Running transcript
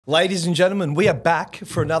Ladies and gentlemen, we are back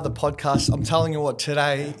for another podcast. I'm telling you what,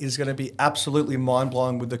 today is going to be absolutely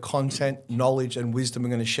mind-blowing with the content, knowledge and wisdom I'm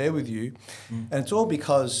going to share with you. And it's all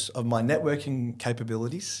because of my networking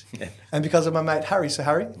capabilities and because of my mate Harry. So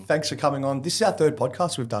Harry, thanks for coming on. This is our third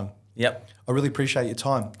podcast we've done. Yep. I really appreciate your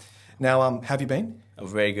time. Now, how have you been? I'm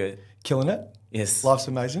very good. Killing it? Yes. Life's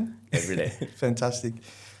amazing? Every day. Fantastic.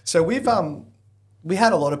 So we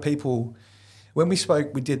had a lot of people, when we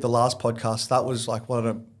spoke, we did the last podcast, that was like one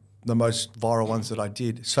of the most viral ones that I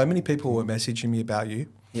did. So many people were messaging me about you.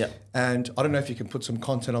 Yeah. And I don't know if you can put some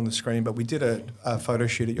content on the screen, but we did a photo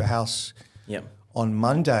shoot at your house on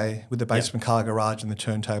Monday with the basement car garage and the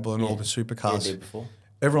turntable and all the supercars. Yeah, the day before.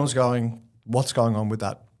 Everyone's going, what's going on with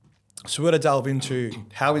that? So we're going to delve into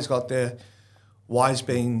how he's got there, why he's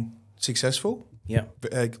been successful. Yeah.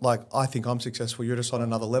 Like I think I'm successful, you're just on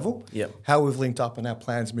another level. Yeah. How we've linked up and our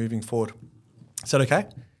plans moving forward. Is that okay?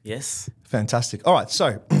 Yes. Fantastic. All right.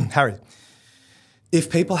 So, Harry, if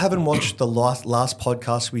people haven't watched the last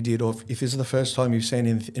podcast we did, or if this is the first time you've seen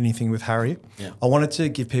anything with Harry, I wanted to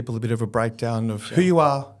give people a bit of a breakdown of who you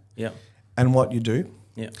are and what you do.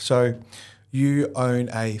 Yeah. So you own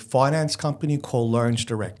a finance company called Loans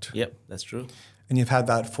Direct. Yep, that's true. And you've had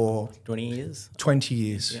that for 20 years. 20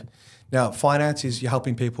 years. Yep. Now, finance is you're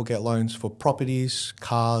helping people get loans for properties,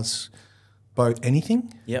 cars, boat,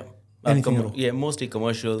 anything? Yep. Anything at all? Yeah, mostly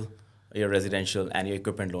commercial, your residential, and your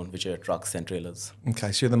equipment loan, which are trucks and trailers.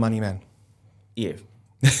 Okay, so you're the money man. Yeah.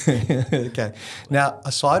 Okay. Now,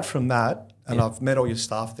 aside from that, and I've met all your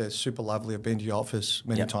staff, they're super lovely. I've been to your office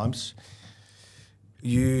many times.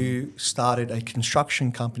 You started a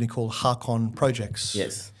construction company called Harkon Projects.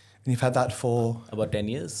 Yes. And you've had that for? About 10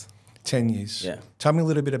 years. 10 years. Yeah. Tell me a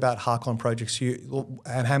little bit about Harkon Projects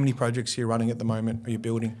and how many projects you're running at the moment, are you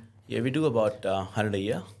building? Yeah, we do about 100 a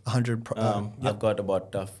year. 100. I've got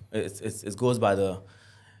about, it goes by the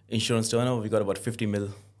insurance turnover. We got about 50 mil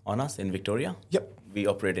on us in Victoria. Yep. We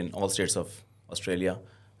operate in all states of Australia,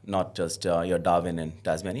 not just your Darwin and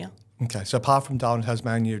Tasmania. Okay, so apart from Darwin and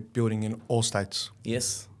Tasmania, you're building in all states?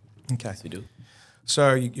 Yes. Okay. Yes, we do.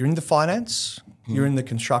 So you're in the finance, you're in the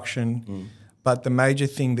construction, but the major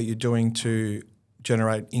thing that you're doing to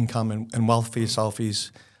generate income and wealth for yourself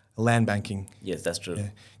is land banking. Yes, that's true. Yeah.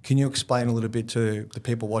 Can you explain a little bit to the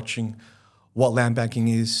people watching what land banking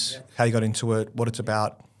is, how you got into it, what it's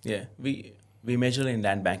about? Yeah, we major in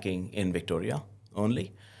land banking in Victoria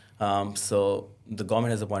only. So the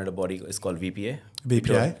government has appointed a body, it's called VPA.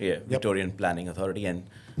 VPA? Victorian Planning Authority. And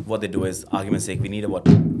what they do is, argument's sake, we need about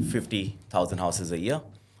 50,000 houses a year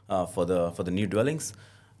for the new dwellings.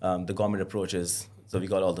 The government approach is, so we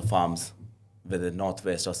got all the farms, whether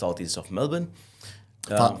northwest or southeast of Melbourne.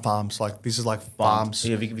 Farms, like this is like farms.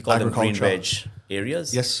 Yeah, we call them green veg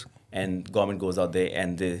areas. Yes. And government goes out there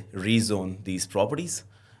and they rezone these properties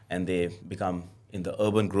and they become in the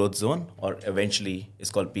urban growth zone, or eventually it's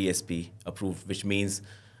called PSP approved, which means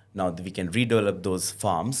now that we can redevelop those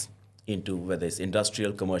farms into whether it's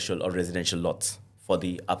industrial, commercial or residential lots for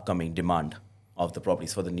the upcoming demand of the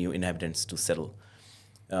properties for the new inhabitants to settle.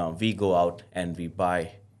 We go out and we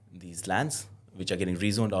buy these lands which are getting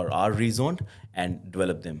rezoned or are rezoned and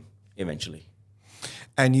develop them eventually.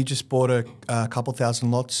 And you just bought a couple thousand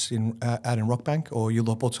lots out in Rockbank, or you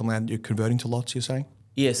bought some land you're converting to lots, you're saying?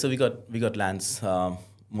 Yeah, so we got lands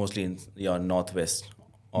mostly in your northwest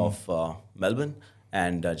of Melbourne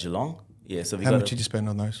and Geelong. Yeah, so How much did you spend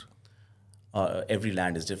on those? Every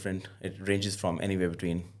land is different. It ranges from anywhere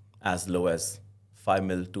between as low as 5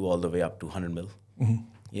 mil to all the way up to 100 mil. Mm-hmm.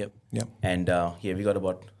 Yep. And we got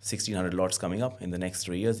about 1,600 lots coming up in the next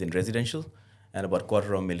 3 years in residential, and about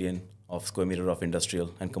 250,000 of square meter of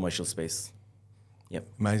industrial and commercial space. Yep.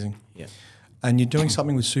 Amazing. Yeah. And you're doing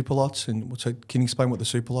something with super lots, and so can you explain what the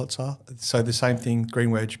super lots are? So the same thing,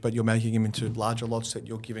 green wedge, but you're making them into larger lots that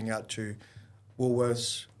you're giving out to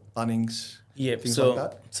Woolworths, Bunnings, things like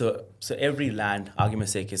that? So every land,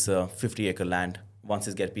 argument's sake, is a 50-acre land. Once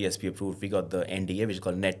it gets PSP approved, we got the NDA, which is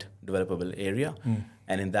called Net Developable Area,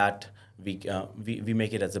 and in that we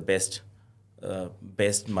make it as the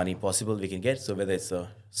best money possible we can get. So whether it's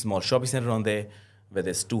a small shopping center on there, whether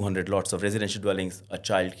it's 200 lots of residential dwellings, a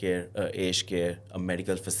childcare, aged care, a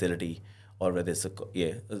medical facility, or whether it's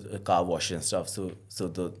a car wash and stuff. So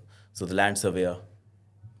the land surveyor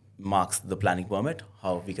marks the planning permit,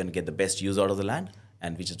 how we can get the best use out of the land,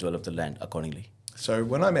 and we just develop the land accordingly. So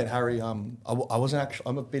when I met Harry, I wasn't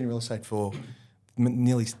actually, I've been in real estate for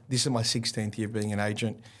this is my 16th year being an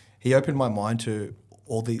agent. He opened my mind to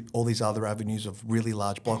all these other avenues of really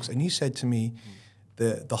large blocks. And you said to me,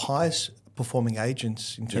 the highest performing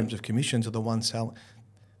agents in terms of commissions are the ones selling.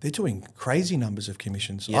 they're doing crazy numbers of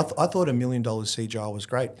commissions. Yeah. I thought $1 million CGI was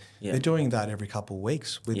great. Yeah. They're doing that every couple of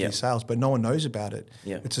weeks with Yeah. these sales, but no one knows about it.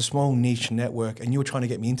 Yeah. It's a small niche network, and you were trying to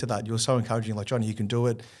get me into that. You were so encouraging, like, Johnny, you can do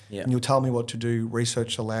it. Yeah. And you'll tell me what to do,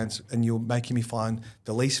 research the lands, and you're making me find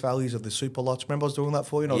the lease values of the super lots. Remember I was doing that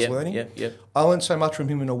for you and I was learning? Yeah. I learned so much from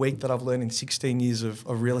him in a week that I've learned in 16 years of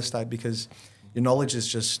real estate, because your knowledge is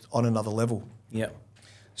just on another level. Yeah.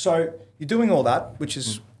 So you're doing all that, which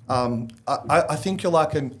is, I think you're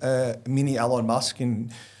like a mini Elon Musk.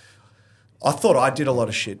 I thought I did a lot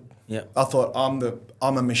of shit. Yeah. I thought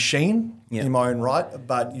I'm a machine Yeah. in my own right,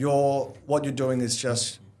 but what you're doing is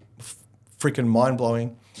just freaking mind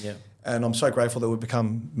blowing. Yeah. And I'm so grateful that we've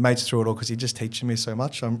become mates through it all, because you're just teaching me so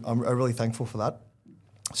much. I'm really thankful for that.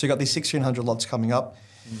 So you got these 1,600 lots coming up.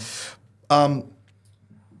 I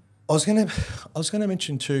was gonna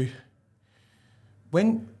mention too.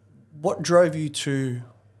 What drove you to?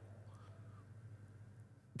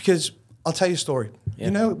 Because I'll tell you a story. Yeah.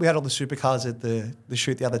 You know, we had all the supercars at the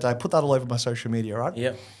shoot the other day. I put that all over my social media, right?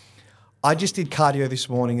 Yeah. I just did cardio this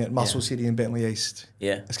morning at Muscle Yeah. City in Bentley East.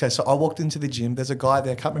 Yeah. Okay, so I walked into the gym. There's a guy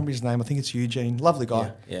there. I can't remember his name. I think it's Eugene. Lovely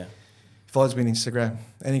guy. Yeah. He follows me on Instagram,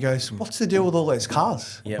 and he goes, "What's the deal with all those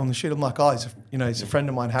cars Yeah. on the shoot?" I'm like, "Oh, he's a friend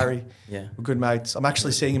of mine, Harry. Yeah. We're good mates. I'm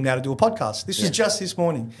actually seeing him now to do a podcast. This was just this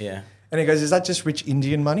morning." Yeah. And he goes, "Is that just rich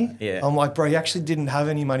Indian money?" Yeah. I'm like, "Bro, he actually didn't have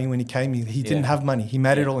any money when he came here. He didn't have money. He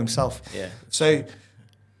made it all himself." Yeah. So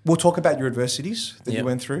we'll talk about your adversities that you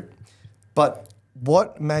went through. But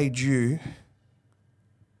what made you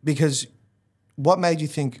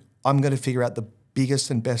think, I'm going to figure out the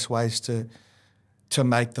biggest and best ways to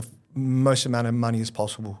make the most amount of money as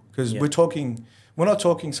possible? Because we're not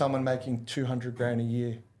talking someone making 200 grand a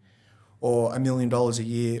year or $1 million a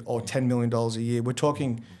year or $10 million a year. We're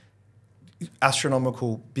talking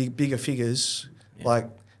astronomical, bigger figures. Yeah. Like,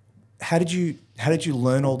 how did you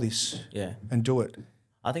learn all this and do it?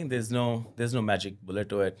 I think there's no magic bullet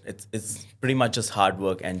to it. It's pretty much just hard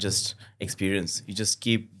work and just experience. You just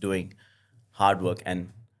keep doing hard work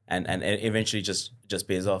and eventually just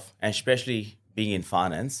pays off. And especially being in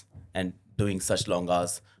finance and doing such long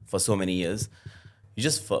hours for so many years, you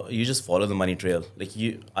just follow the money trail. Like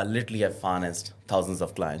I literally have financed thousands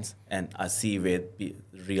of clients, and I see where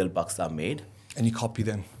real bucks are made. And you copy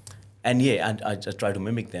them. And I just try to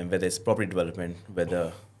mimic them, whether it's property development,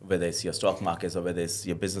 whether it's your stock markets or whether it's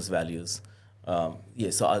your business values.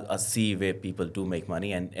 So I see where people do make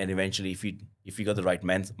money, and eventually, if you got the right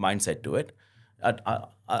mindset to it,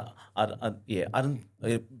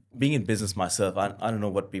 being in business myself, I don't know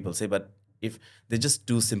what people say, but if they just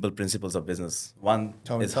do simple principles of business, one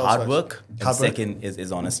is hard work, and second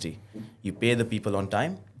is honesty. You pay the people on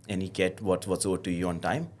time, and you get what's owed to you on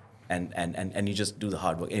time. And you just do the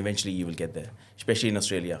hard work. And eventually you will get there. Especially in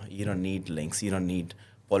Australia, you don't need links. You don't need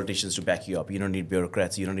politicians to back you up. You don't need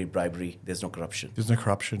bureaucrats. You don't need bribery. There's no corruption. There's no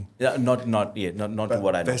corruption. Yeah, not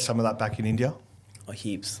what I know. There's some of that back in India. Oh,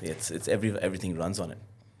 heaps. It's everything runs on it.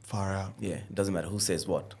 Far out. Yeah, it doesn't matter who says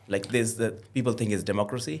what. Like people think it's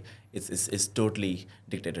democracy. It's totally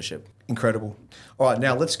dictatorship. Incredible. All right,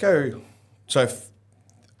 now let's go. So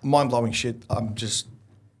mind-blowing shit.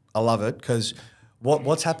 I love it, because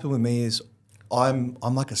what's happened with me is I'm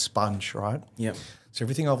like a sponge, right? Yeah. So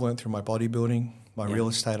everything I've learned through my bodybuilding, my real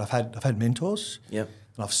estate, I've had mentors. Yeah.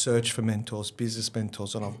 And I've searched for mentors, business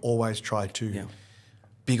mentors, and I've always tried to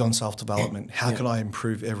big on self-development. How can I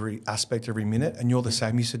improve every aspect, every minute? And you're the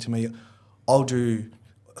same. You said to me, I think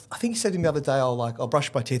you said to me the other day, I'll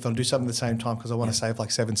brush my teeth, I'll do something at the same time because I want to save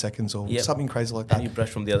like 7 seconds or something crazy like that. And you brush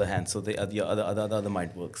from the other hand, so the other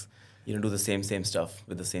mind works. You don't do the same stuff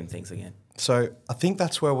with the same things again. So I think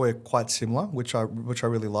that's where we're quite similar, which I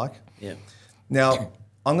really like. Yeah. Now,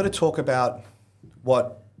 I'm going to talk about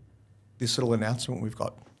what this little announcement we've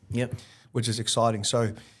got. Yep. Which is exciting.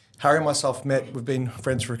 So Harry and myself met. We've been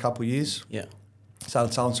friends for a couple of years. Yeah.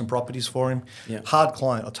 Started selling some properties for him. Yeah. Hard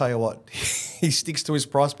client, I'll tell you what. He sticks to his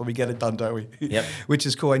price, but we get it done, don't we? Yep. Which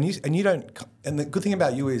is cool. And you don't. And the good thing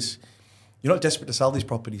about you is you're not desperate to sell these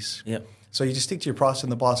properties. Yep. So you just stick to your price,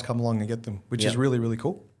 and the buyers come along and get them, which is really, really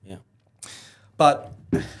cool. Yeah. But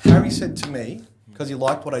Harry said to me, because he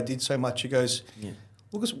liked what I did so much, he goes,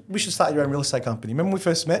 "Lucas, we should start your own real estate company." Remember when we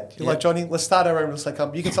first met? You're like, "Johnny, let's start our own real estate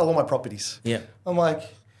company. You can sell all my properties." Yeah. I'm like,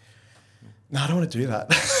 "No, I don't want to do that."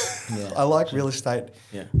 I like real estate,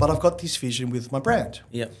 but I've got this vision with my brand.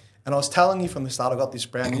 Yeah. And I was telling you from the start, I got this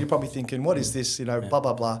brand, and you're probably thinking, "What is this?" Blah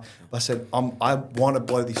blah blah. But I said, I want to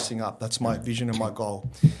blow this thing up. That's my vision and my goal.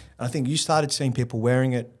 And I think you started seeing people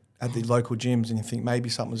wearing it at the local gyms, and you think maybe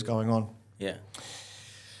something's going on. Yeah.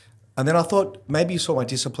 And then I thought maybe you saw my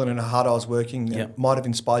discipline and how hard I was working. And it might have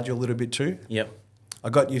inspired you a little bit too. Yep. I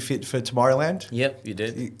got you fit for Tomorrowland. Yep, you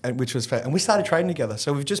did. And which was fair. And we started training together.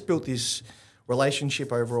 So we've just built this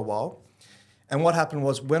relationship over a while. And what happened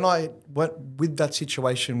was when I went with that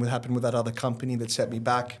situation, what happened with that other company that set me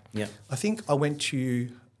back, I think I went to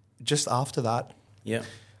you just after that. Yeah.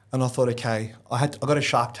 And I thought, okay, I got to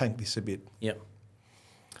Shark Tank this a bit. Yeah.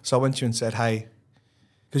 So I went to you and said, hey,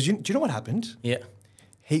 because do you know what happened? Yeah.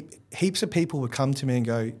 Heaps of people would come to me and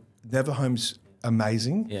go, Neverhome's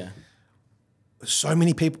amazing. Yeah. So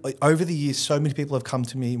many people, over the years, so many people have come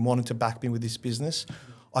to me and wanted to back me with this business.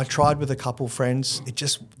 I tried with a couple of friends.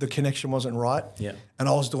 The connection wasn't right. Yeah. And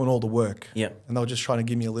I was doing all the work. Yeah. And they were just trying to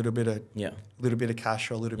give me a little bit of cash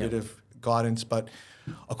or a little bit of guidance, but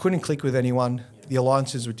I couldn't click with anyone. The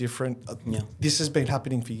alliances were different. This has been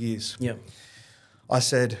happening for years. Yeah. I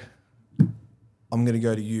said, I'm going to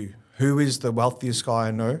go to you. Who is the wealthiest guy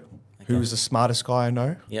I know? Okay. Who is the smartest guy I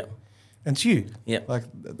know? Yeah. And it's you. Yeah. Like,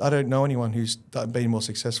 I don't know anyone who's been more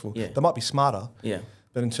successful. Yeah. They might be smarter. Yeah.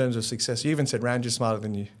 But in terms of success, you even said Ranj's smarter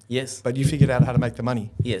than you. Yes. But you figured out how to make the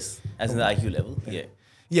money. Yes. As in the IQ level. Yeah.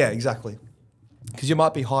 Yeah, exactly. Because you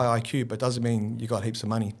might be high IQ, but doesn't mean you got heaps of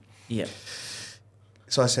money. Yeah.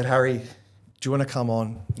 So I said, Harry, do you want to come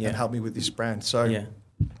on and help me with this brand? So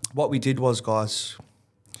what we did was, guys,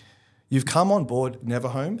 you've come on board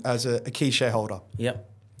Neverhome as a key shareholder. Yeah.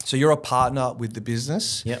 So you're a partner with the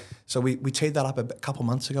business. Yeah. So we teed that up a couple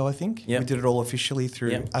months ago, I think. Yeah. We did it all officially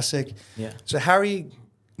through ASEC. Yeah. So Harry,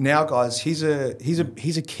 now, guys, he's a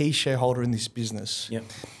key shareholder in this business.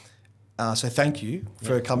 Yeah. So thank you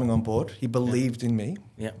for coming on board. He believed in me.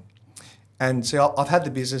 Yeah. And so I've had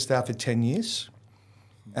the business now for 10 years.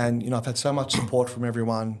 And, I've had so much support from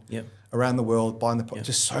everyone around the world, buying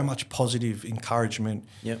just so much positive encouragement.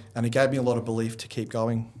 Yeah. And it gave me a lot of belief to keep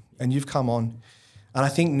going. And you've come on. And I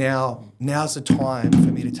think now's the time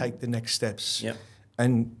for me to take the next steps. Yeah.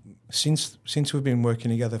 And since we've been working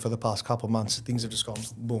together for the past couple of months, things have just gone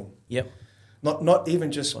boom. Yep. Not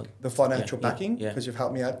even just the financial backing, because you've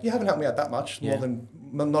helped me out. You haven't helped me out that much,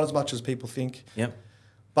 not as much as people think. Yep.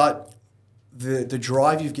 But the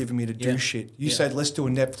drive you've given me to do shit. You said, let's do a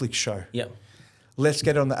Netflix show. Yep. Let's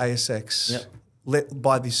get it on the ASX. Yep.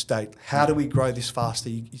 By this date. How do we grow this faster?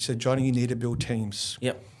 You said, Johnny, you need to build teams.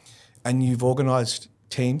 Yep. And you've organised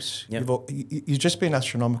teams. Yep. You've just been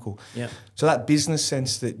astronomical. Yep. So that business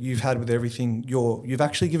sense that you've had with everything, you've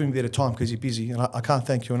actually given me a bit of time because you're busy, and I can't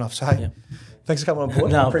thank you enough. So hey, thanks for coming on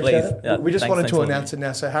board. No, I appreciate please. it. Yeah, we just wanted to announce it. it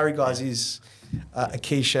now. So Harry, guys, is a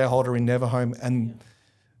key shareholder in Neverhome, and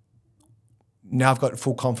now I've got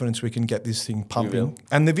full confidence we can get this thing pumping.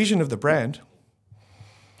 And the vision of the brand,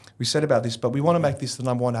 we said about this, but we want to make this the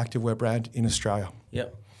 #1 activewear brand in Australia.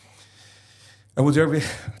 Yep. And we'll do everything.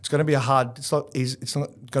 It's going to be it's not easy. It's not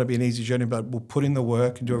going to be an easy journey, but we'll put in the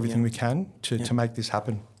work and do everything we can to make this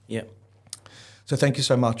happen. Yeah. So thank you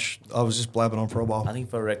so much. I was just blabbing on for a while. I think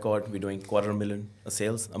for a record, we're doing 250,000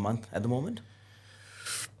 sales a month at the moment.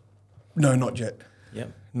 No, not yet. Yeah.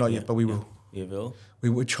 Not yet, but we will. You will. We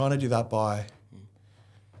were trying to do that by.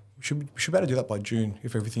 We should be able to do that by June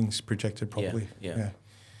if everything's projected properly. Yeah.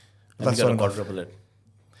 And that's got to quadruple it.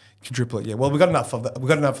 Triple it, yeah. Well, we got enough of that. We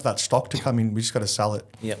got enough of that stock to come in. We just got to sell it.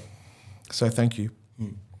 Yeah. So thank you.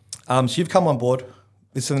 So you've come on board.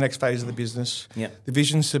 This is the next phase of the business. Yeah. The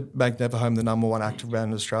vision's to make Neverhome the #1 active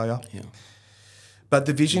brand in Australia. Yeah. But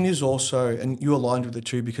the vision is also, and you aligned with it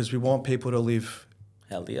too, because we want people to live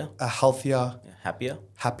Healthier. a healthier,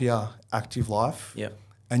 Happier. active life. Yeah.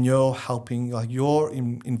 And you're helping, like your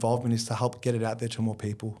involvement is to help get it out there to more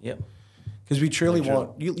people. Yeah. Because we truly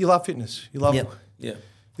want, you love fitness. You love, yeah.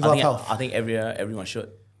 You love health. I think everyone should.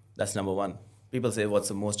 That's #1. People say, what's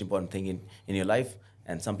the most important thing in your life?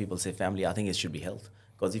 And some people say family. I think it should be health.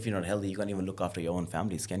 Because if you're not healthy, you can't even look after your own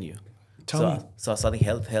families, can you? So I think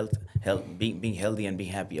health, being healthy and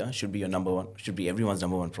being happier should be your #1, should be everyone's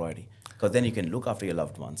 #1 priority. Because then you can look after your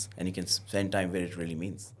loved ones and you can spend time where it really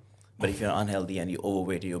means. But if you're unhealthy and you're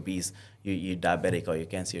overweight, you're obese, you're diabetic or you're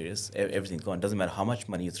cancerous, everything's gone. Doesn't matter how much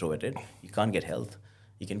money you throw at it, you can't get health.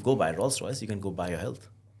 You can go buy a Rolls Royce, you can go buy your health.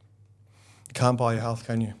 You can't buy your health,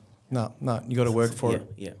 can you? No, you got to work for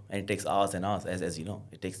it. Yeah, and it takes hours and hours, as you know.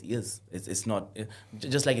 It takes years. It's not,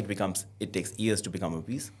 just like it takes years to become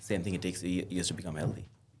obese, same thing, it takes years to become healthy.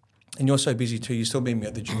 And you're so busy too. You still meet me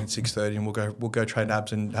at the gym at 6:30, and we'll go train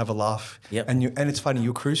abs and have a laugh. Yep. And it's funny.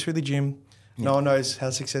 You'll cruise through the gym. No one knows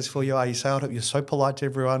how successful you are. You say it. You're so polite to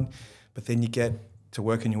everyone, but then you get to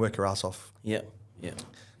work and you work your ass off. Yeah.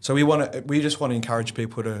 So we just want to encourage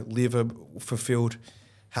people to live a fulfilled,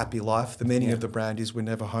 happy life. The meaning of the brand is we're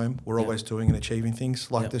never home. We're always doing and achieving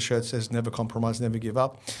things. Like the shirt says, never compromise, never give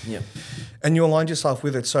up. Yeah. And you aligned yourself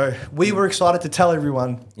with it. So we were excited to tell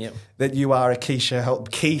everyone that you are a key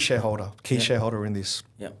shareholder in this.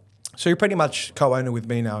 Yeah. So you're pretty much co-owner with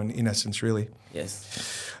me now in essence, really.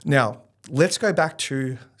 Yes. Now, let's go back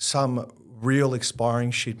to some real expiring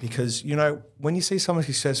shit because, you know, when you see someone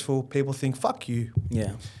successful, people think, fuck you.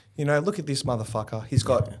 Yeah. You know, look at this motherfucker. He's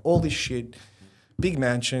got all this shit, big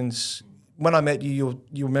mansions. When I met you,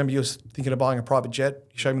 you remember you was thinking of buying a private jet.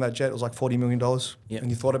 You showed me that jet. It was like $40 million. And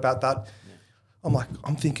you thought about that. Yeah.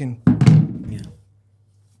 I'm thinking,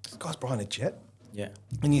 this guy's buying a jet. Yeah.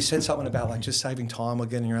 And you said something about like just saving time or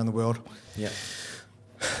getting around the world. Yeah.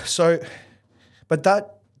 So, but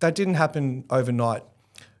that didn't happen overnight.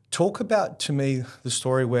 Talk about to me the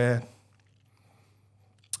story where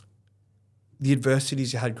the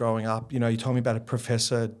adversities you had growing up. You know, you told me about a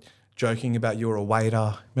professor joking about you were a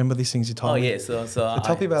waiter. Remember these things you told me? Oh, yeah. So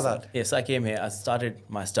tell me about that. Yeah, so I came here. I started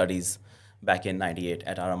my studies back in '98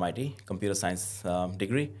 at RMIT, computer science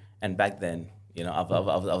degree. And back then, you know,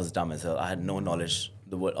 I was dumb as hell. I had no knowledge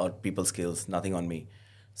or people skills, nothing on me.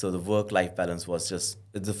 So the work-life balance was it's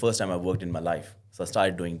the first time I worked in my life. So I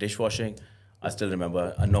started doing dishwashing. I still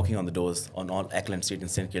remember knocking on the doors on all Auckland Street in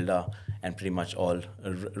St. Kilda and pretty much all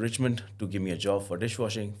Richmond to give me a job for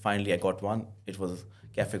dishwashing. Finally, I got one. It was a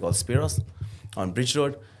cafe called Spiros on Bridge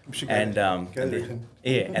Road. And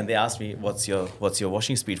they asked me, what's your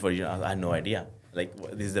washing speed for you? I had no idea. Like,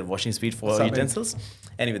 this is the washing speed for utensils?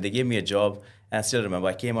 Anyway, they gave me a job. And I still remember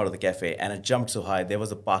I came out of the cafe and I jumped so high. There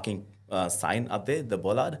was a parking sign up there, the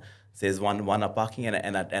bollard. Says one up parking.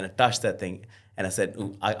 And I touched that thing. And I said,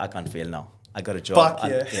 ooh, I can't fail now. I got a job. Fuck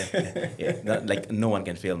yeah. Like, no one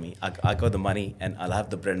can fail me. I got the money and I'll have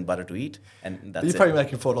the bread and butter to eat. And that's You're probably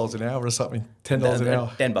making $4 an hour or something. $10 an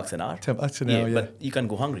hour. $10 an hour. $10 an hour, yeah. But you can't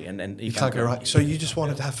go hungry and you can't go right. So you just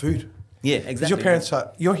wanted to have food. Yeah, exactly. Because your parents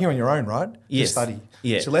you're here on your own, right? Yes. To study.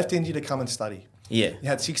 Yeah. So left India to come and study. Yeah. You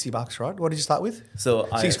had $60, right? What did you start with? So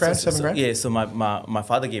 $6 grand, $7 grand? Yeah, so my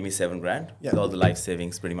father gave me $7 grand with all the life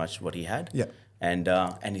savings, pretty much what he had. Yeah. And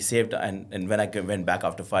he saved, and when I went back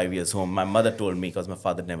after 5 years home, my mother told me, because my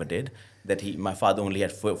father never did, that my father only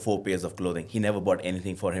had four pairs of clothing. He never bought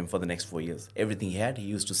anything for him for the next 4 years. Everything he had, he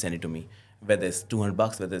used to send it to me, whether it's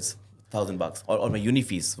 $200, whether it's $1,000, or my uni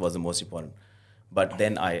fees was the most important. But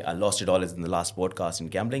then I lost it all as in the last podcast in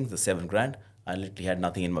gambling, the $7 grand. I literally had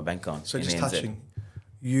nothing in my bank account. So just touching,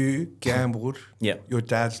 you gambled your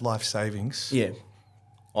dad's life savings. Yeah.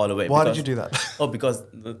 All the way. Why did you do that? Because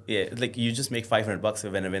like you just make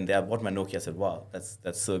 $500 when I went there. I bought my Nokia. I said, "Wow,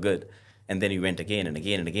 that's so good." And then you went again and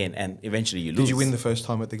again and again, and eventually you lose. Did you win the first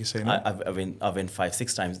time at the casino? I went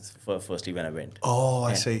 5-6 times firstly when I went. Oh,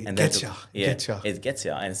 I see. And gets ya. It gets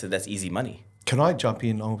ya, and so that's easy money. Can I jump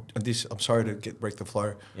in on this? I'm sorry to break the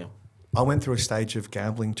flow. Yeah. I went through a stage of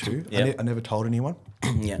gambling too. Yeah. I never told anyone.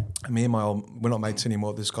 Yeah. Me and we're not mates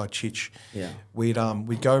anymore. This guy Chich. Yeah.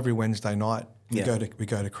 We'd go every Wednesday night. We go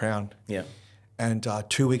to Crown. Yeah. And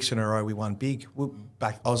 2 weeks in a row we won big.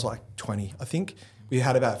 I was like 20, I think. We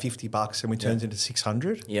had about $50 and we turned into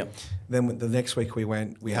 600. Yeah. Then the next week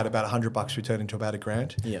we had about $100. We turned into about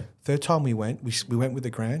 $1,000. Yeah. Third time we went with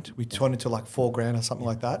 $1,000. We turned into like $4,000 or something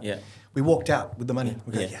like that. Yeah. We walked out with the money.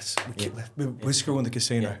 We go, yes, we're screwing the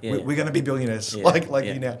casino. We're going to be billionaires like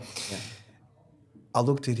you now. Yeah. I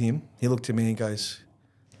looked at him. He looked at me and he goes,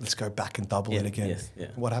 let's go back and double it again. Yes, yeah.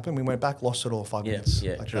 What happened? We went back, lost it all 5 minutes.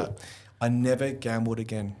 Yeah, like true. that. I never gambled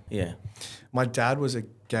again. Yeah. My dad was a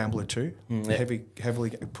gambler too. Heavily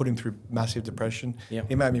put him through massive depression. Yeah.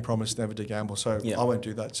 He made me promise never to gamble, so I won't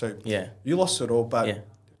do that. So you lost it all, but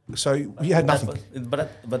so you had nothing.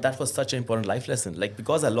 But that was such an important life lesson. Like,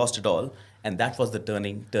 because I lost it all, and that was the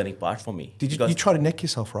turning part for me. Did you try to neck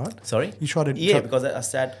yourself, right? Sorry? You tried to... because I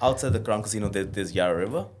sat outside the Crown Casino, there's Yarra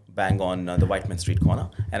River, bang on the Whiteman Street corner,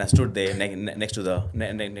 and I stood there next to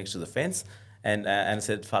the fence, and I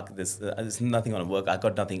said, fuck this, there's nothing going to work. I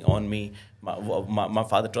got nothing on me. My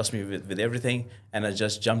father trusts me with everything, and I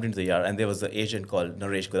just jumped into the Yarra, and there was an agent called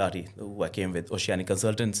Naresh Gudati, who I came with, Oceanic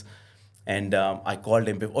Consultants. And I called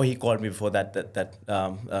him. He called me before that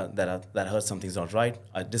I heard something's not right.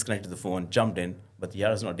 I disconnected the phone, jumped in, but the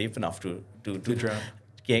Yarra's not deep enough to drown.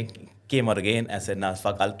 Came out again and said, nah,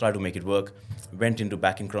 fuck, I'll try to make it work. Went into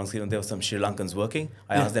back in Crown, and there were some Sri Lankans working.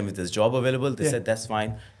 I asked them if there's job available. They said, that's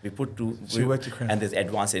fine. We worked at Crown. And there's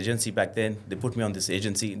advanced agency back then. They put me on this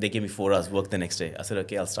agency. They gave me 4 hours work the next day. I said,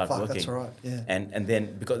 okay, I'll start working. That's all right, yeah. And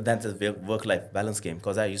then, because that's a work-life balance game,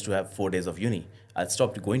 because I used to have 4 days of uni. I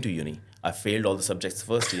stopped going to uni. I failed all the subjects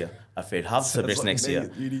first year. I failed half the subjects next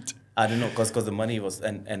year. I don't know, because the money was,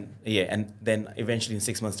 and then eventually in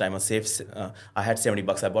 6 months' time, I had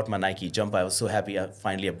 $70. I bought my Nike jumper. I was so happy.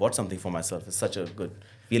 I bought something for myself. It's such a good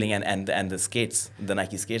feeling. And the skates, the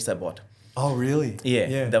Nike skates I bought. Oh, really?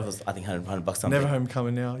 Yeah. That was, I think, $100 something. Neverhome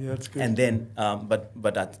coming now. Yeah, that's good. And then,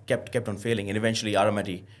 but I kept on failing. And eventually,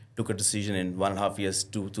 Aramati took a decision in 1.5 years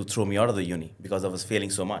to throw me out of the uni because I was failing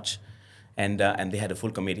so much. And they had a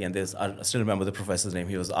full committee. And I still remember the professor's name.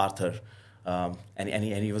 He was Arthur. And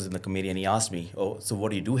he was in the committee, and he asked me, "Oh, so what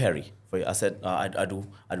do you do, Harry?" I said, "I do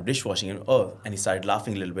dishwashing." And he started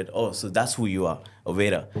laughing a little bit. "Oh, so that's who you are, a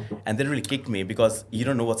waiter." And that really kicked me because you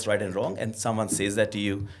don't know what's right and wrong, and someone says that to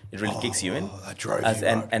you, it really kicks you in. That drove you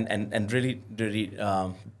out. And really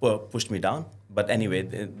pushed me down. But anyway,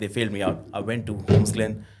 they failed me out. I went to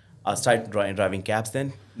Holmesglen. I started driving cabs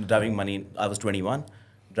then. Driving money, I was 21.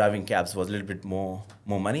 Driving cabs was a little bit more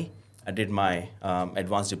money. I did my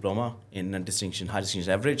advanced diploma in high distinction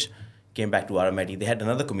average, came back to RMIT. They had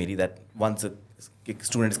another committee that once a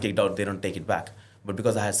student is kicked out, they don't take it back. But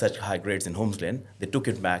because I had such high grades in Holmesglen, they took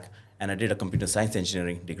it back, and I did a computer science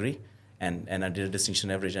engineering degree, and I did a distinction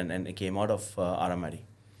average, and it came out of RMIT.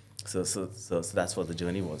 So that's what the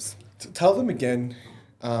journey was. Tell them again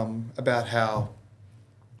about how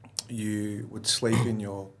you would sleep in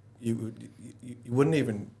your... You wouldn't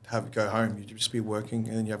even go home. You'd just be working,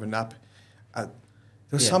 and then you have a nap.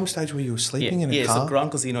 There was some stage where you were sleeping in a car. So Crown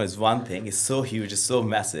Casino is one thing. It's so huge. It's so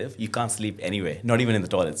massive. You can't sleep anywhere, not even in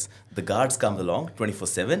the toilets. The guards come along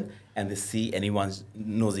 24/7, and they see anyone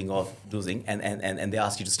nosing off, dozing, and they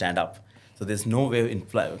ask you to stand up. So there's no way in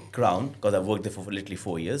Crown, because I've worked there for literally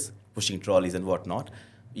 4 years, pushing trolleys and whatnot.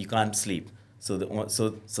 You can't sleep. So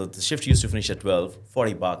the shift used to finish at 12,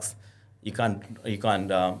 $40. You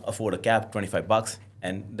can't afford a cab, $25,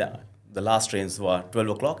 and the last trains were 12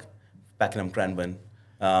 o'clock, Pakenham Cranbourne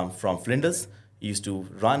from Flinders. You used to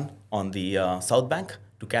run on the South Bank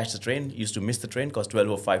to catch the train. You used to miss the train because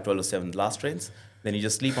 12:05, 12:07 the last trains. Then you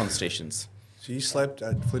just sleep on the stations. So you slept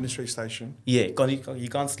at Flinders Street Station? Yeah, because you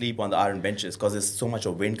can't sleep on the iron benches because there's so much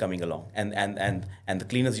of wind coming along. And the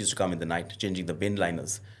cleaners used to come in the night, changing the bin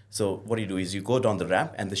liners. So what you do is you go down the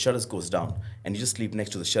ramp and the shutters goes down, and you just sleep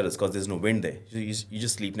next to the shutters because there's no wind there. You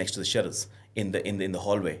just sleep next to the shutters in the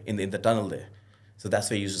hallway, in the tunnel there. So that's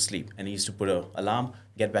where you used to sleep. And you used to put an alarm,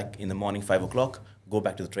 get back in the morning 5 o'clock, go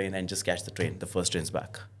back to the train and just catch the train, the first train's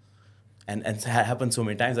back. And it happened so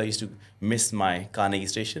many times. I used to miss my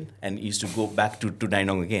Carnegie station and used to go back to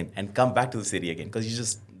Dandenong again and come back to the city again because you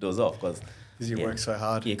just doze off. Because you work so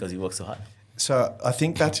hard. Yeah, because you work so hard. So I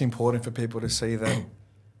think that's important for people to see that.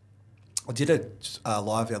 I did a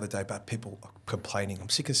live the other day about people complaining. I'm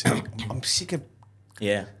sick of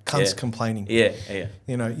cunts complaining. Yeah.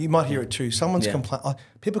 You know, you might hear it too. Someone's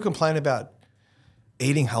people complain about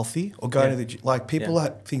eating healthy or going to the gym. Like people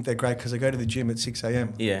that think they're great because they go to the gym at 6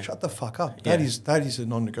 a.m. Yeah. Shut the fuck up. That is a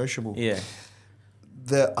non-negotiable. Yeah.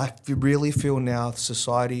 I really feel now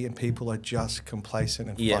society and people are just complacent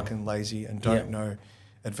and fucking lazy and don't know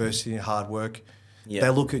adversity and hard work. Yeah. They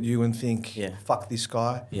look at you and think, fuck this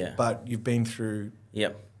guy. Yeah. But you've been through...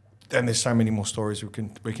 Yep. And there's so many more stories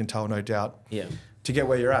we can tell, no doubt, to get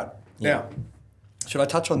where you're at. Yeah. Now, should I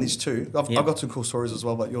touch on this too? I've got some cool stories as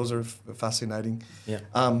well, but yours are fascinating. Yeah.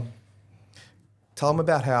 Tell them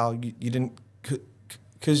about how you didn't...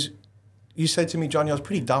 Because you said to me, Johnny, I was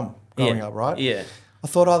pretty dumb growing up, right? Yeah. I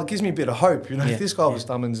thought, it gives me a bit of hope. You know, if this guy was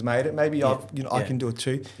dumb and's made it, maybe I can do it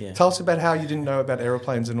too. Yeah. Tell us about how you didn't know about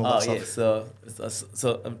aeroplanes and all that stuff. Yeah.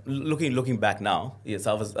 So looking back now, yes,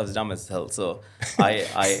 I was dumb as hell. So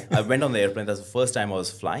I went on the airplane. That's the first time I was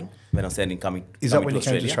flying when I was coming. Is that when you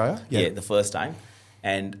came to Australia? Yeah, the first time.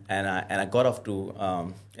 And I got off to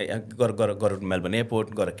I got to Melbourne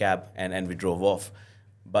Airport, got a cab, and we drove off.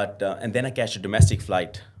 But and then I catch a domestic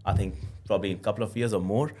flight. I think probably in a couple of years or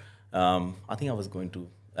more. I think I was going to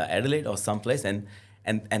Adelaide or someplace, and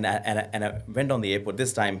I went on the airport.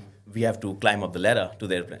 This time we have to climb up the ladder to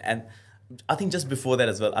the airplane, and I think just before that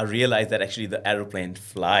as well, I realized that actually the aeroplane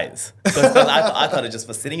flies. Because I thought it just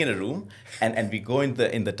was sitting in a room, and we go in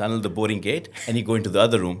the tunnel, the boarding gate, and you go into the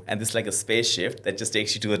other room, and it's like a spaceship that just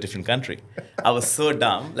takes you to a different country. I was so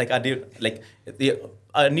dumb.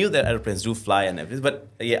 I knew that airplanes do fly and everything, but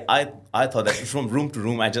I thought that from room to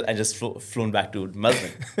room, I just flown back to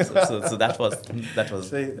Melbourne. So that was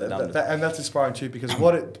See, and that's inspiring too, because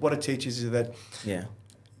what it teaches is that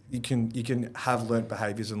you can have learnt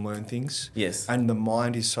behaviours and learn things. Yes. And the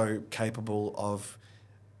mind is so capable of.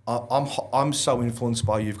 I'm so influenced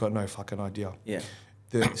by you. You've got no fucking idea. Yeah.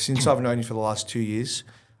 Since I've known you for the last 2 years,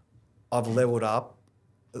 I've leveled up.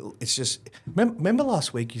 It's just remember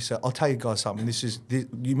last week you said, I'll tell you guys something.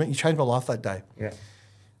 You changed my life that day. Yeah.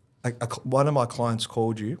 one of my clients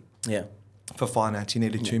called you Yeah. for finance. He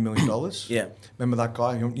needed $2 million. Yeah. Remember that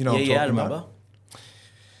guy? You know what I'm Yeah, I talking remember. about?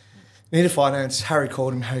 Needed finance. Harry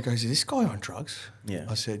called him. Harry goes, is this guy on drugs? Yeah.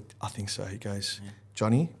 I said, I think so. He goes,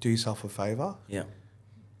 Johnny, do yourself a favour. Yeah.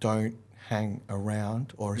 Don't hang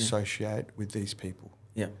around or associate with these people.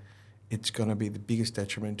 Yeah. It's going to be the biggest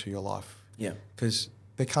detriment to your life. Yeah. Because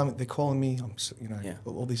they're calling me,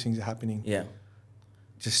 all these things are happening. Yeah.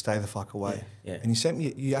 Just stay the fuck away. Yeah. And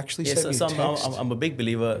you actually sent me a text. I'm a big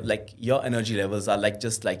believer, like your energy levels are like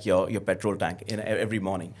just like your petrol tank in every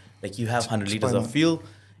morning. Like you have 100 liters of fuel.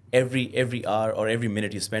 Every hour or every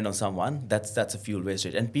minute you spend on someone, that's a fuel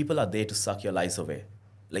wastage. And people are there to suck your lives away.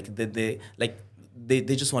 Like they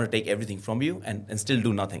just want to take everything from you and still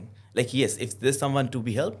do nothing. Like yes, if there's someone to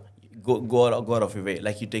be helped, go out of your way.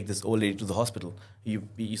 Like you take this old lady to the hospital.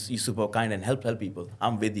 You super kind and help people.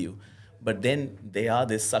 I'm with you. But then there are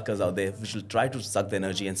these suckers out there which will try to suck the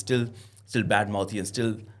energy and still badmouth you and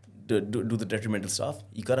still do the detrimental stuff.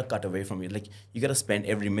 You gotta cut away from it. Like you gotta spend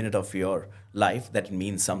every minute of your life that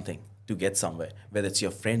means something to get somewhere. Whether it's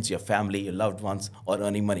your friends, your family, your loved ones, or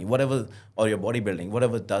earning money, whatever, or your bodybuilding,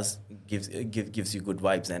 whatever does gives you good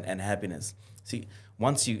vibes and happiness. See,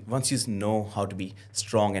 once you know how to be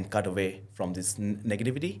strong and cut away from this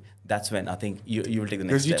negativity, that's when I think you will take the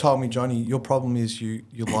next step. Because you told me, Johnny, your problem is you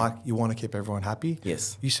want to keep everyone happy.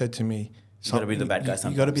 Yes. You said to me, you got to be the bad guy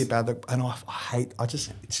sometimes. You got to be a bad guy. And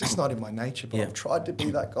it's just not in my nature, but I've tried to be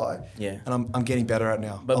that guy. Yeah. And I'm getting better at it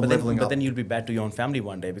now. But then you'll be bad to your own family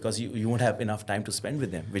one day because you won't have enough time to spend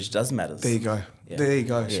with them, which does matter. There you go. Yeah. There you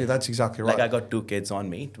go. Yeah. See, that's exactly right. Like I got 2 kids on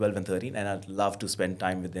me, 12 and 13, and I'd love to spend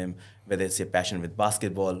time with them, whether it's a passion with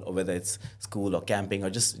basketball or whether it's school or camping or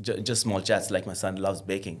just small chats like my son loves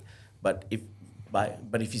baking. But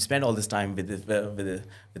if you spend all this time with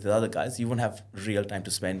the other guys, you won't have real time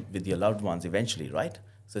to spend with your loved ones eventually, right?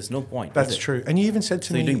 So it's no point. That's true. And you even said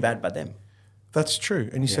to me, you're doing bad by them. That's true.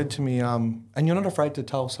 And you said to me, and you're not afraid to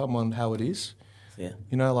tell someone how it is. Yeah.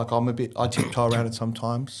 You know, like I tiptoe around it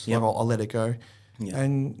sometimes. Yeah. Like I'll let it go. Yeah.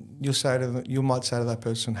 And you might say to that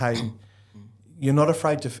person, hey, you're not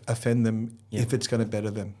afraid to offend them if it's going to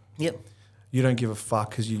better them. Yep. You don't give a fuck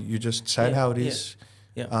because you just say it how it is.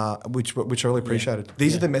 Yeah. Which I really appreciated.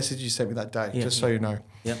 These are the messages you sent me that day, just so you know.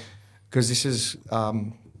 Yeah. Because this is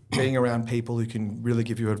being around people who can really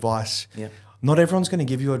give you advice. Yeah. Not everyone's going to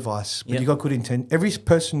give you advice, but you got good intent. Every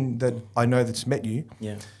person that I know that's met you,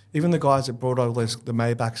 even the guys that brought over the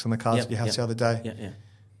Maybachs and the cars at your house the other day,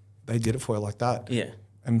 they did it for you like that. Yeah.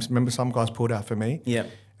 And remember, some guys pulled out for me. Yeah.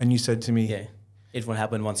 And you said to me, it won't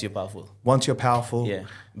happen once you're powerful. Once you're powerful. Yeah,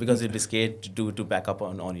 because they'll be scared to back up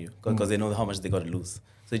on you because they know how much they got to lose.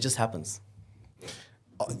 So it just happens.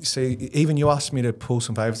 See, even you asked me to pull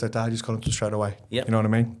some favors that day, I just got into straight away. Yep. You know what I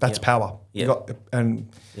mean? That's power. Yeah.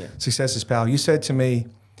 Success is power. You said to me,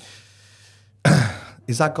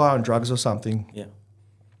 is that guy on drugs or something? Yeah.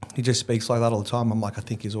 He just speaks like that all the time. I'm like, I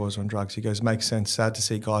think he's always on drugs. He goes, makes sense. Sad to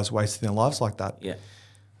see guys wasting their lives like that. Yeah.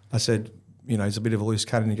 I said, he's a bit of a loose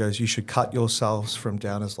cannon. He goes, you should cut yourselves from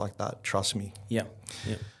downers like that. Trust me. Yeah.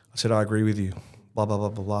 Yeah. I said, I agree with you. Blah, blah, blah,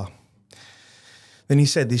 blah, blah. Then he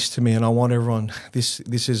said this to me, and I want everyone, this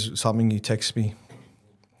is something you text me.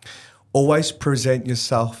 Always present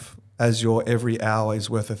yourself as your every hour is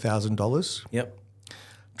worth $1,000. Yep.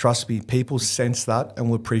 Trust me, people sense that and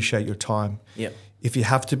will appreciate your time. Yep. If you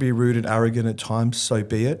have to be rude and arrogant at times, so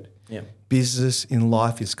be it. Yep. Business in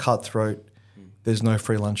life is cutthroat. There's no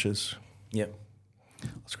free lunches. Yep. I'll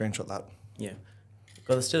screenshot that. Yeah.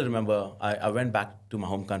 Because I still remember I went back to my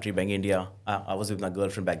home country, back in India. I was with my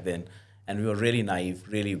girlfriend back then. And we were really naive,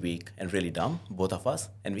 really weak, and really dumb, both of us.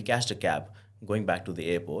 And we cashed a cab going back to the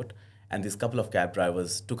airport. And this couple of cab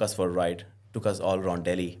drivers took us for a ride, took us all around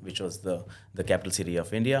Delhi, which was the capital city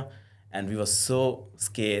of India. And we were so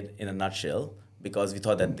scared in a nutshell because we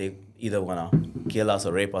thought that they either want to kill us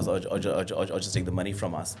or rape us or just take the money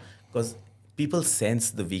from us. Because people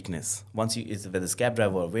sense the weakness. Once whether it's cab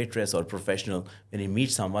driver or waitress or professional, when you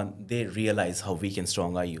meet someone, they realize how weak and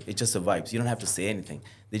strong are you. It just survives. You don't have to say anything.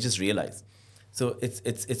 They just realize. So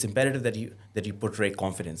it's imperative that you portray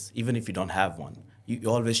confidence, even if you don't have one. You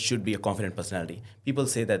always should be a confident personality. People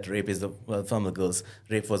say that rape is from the girls,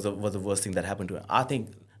 rape was the worst thing that happened to her. I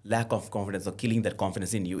think lack of confidence or killing that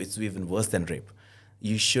confidence in you, it's even worse than rape.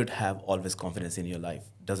 You should have always confidence in your life.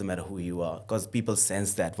 Doesn't matter who you are, because people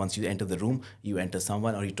sense that once you enter the room, you enter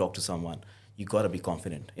someone or you talk to someone. You gotta be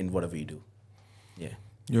confident in whatever you do. Yeah.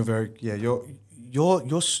 You're very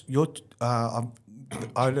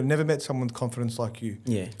I've never met someone with confidence like you.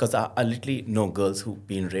 Yeah, because I literally know girls who've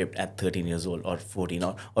been raped at 13 years old or 14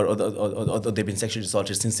 or they've been sexually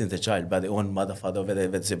assaulted since they're child by their own mother, father, whether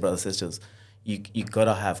it's their brothers, sisters. You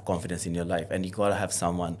gotta have confidence in your life, and you gotta have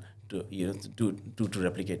someone to to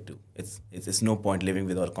replicate to. It's no point living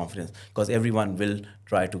without confidence, because everyone will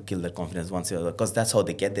try to kill that confidence once or other, because that's how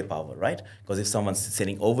they get their power, right? Because if someone's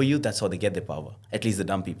sitting over you, that's how they get their power. At least the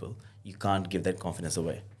dumb people. You can't give that confidence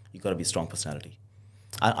away. You gotta be a strong personality.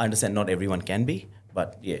 I understand not everyone can be,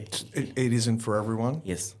 but yeah. It isn't for everyone.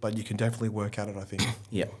 Yes. But you can definitely work at it, I think.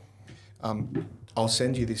 Yeah. I'll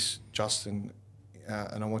send you this, Justin,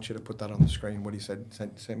 and I want you to put that on the screen. What he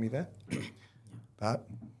sent me there. That.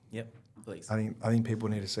 Yep. Please. I think people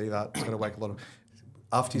need to see that. It's going to wake a lot of.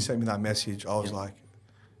 After you sent me that message, I was like,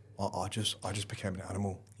 I just became an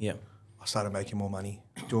animal. Yeah. I started making more money,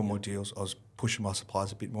 doing more deals. I was pushing my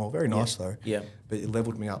suppliers a bit more. Very nice though. Yeah. But it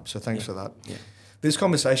leveled me up. So thanks for that. Yeah. These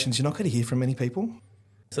conversations you're not going to hear from many people.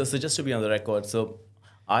 So just to be on the record, so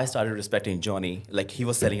I started respecting Johnny. Like, he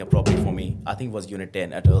was selling a property for me. I think it was Unit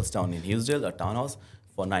 10 at Earlstown in Hughesdale, a townhouse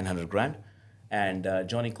for 900 grand. And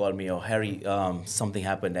Johnny called me, "Oh, Harry, something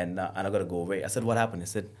happened and I got to go away." I said, "What happened?" He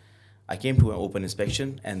said, "I came to an open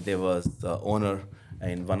inspection and there was the owner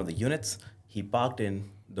in one of the units. He parked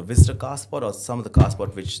in the visitor car spot or some of the car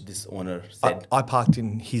spot which this owner said." I parked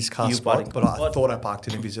in his car spot, but I thought I parked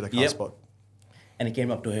in a visitor car spot. And he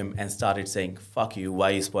came up to him and started saying, "Fuck you,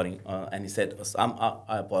 why are you spotting?" And he said,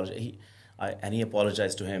 "I apologize." And he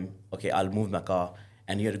apologized to him. "Okay, I'll move my car."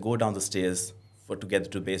 And you had to go down the stairs to get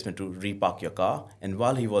to the basement to repark your car. And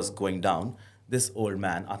while he was going down, this old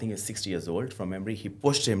man, I think he was 60 years old from memory, he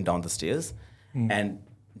pushed him down the stairs. And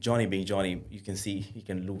Johnny being Johnny, you can see he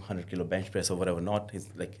can do 100 kilo bench press or whatever not.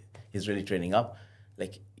 He's really training up.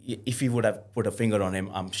 Like, if he would have put a finger on him,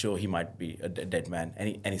 I'm sure he might be a dead man.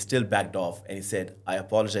 And he still backed off and he said, "I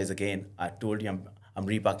apologize again. I told you I'm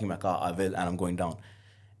reparking my car. I will, and I'm going down."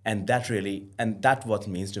 And that's what it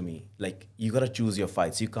means to me. Like, you gotta choose your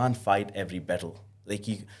fights. You can't fight every battle. Like,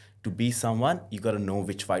 to be someone, you gotta know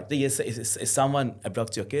which fight. Yes, if someone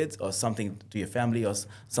abducts your kids or something to your family or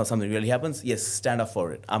something really happens, yes, stand up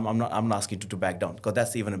for it. I'm not asking you to back down, because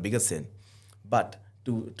that's even a bigger sin. But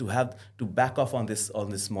to back off on this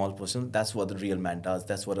small person, that's what the real man does.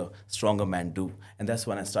 That's what a stronger man do. And that's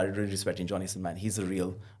when I started really respecting Johnny. I said, "Man, he's a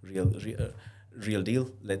real deal.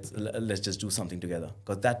 Let's just do something together."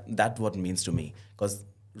 Because that's what it means to me. Because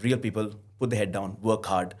real people put their head down, work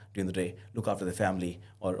hard during the day, look after their family,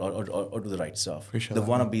 or do the right stuff. Appreciate the that,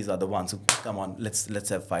 wannabes are the ones who come on, let's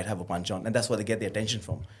have a fight, have a punch on, and that's where they get the attention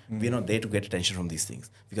from. We're not there to get attention from these things.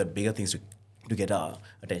 We got bigger things to get our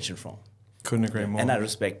attention from. Couldn't agree more. And I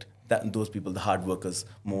respect those people, the hard workers,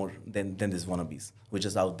 more than these wannabes, who are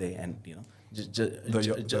just out there and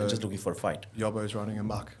just looking for a fight. Yobbo's running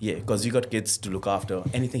amok. Yeah, because you got kids to look after.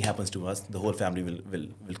 Anything happens to us, the whole family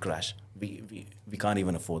will crash. We can't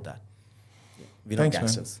even afford that. Yeah. We're not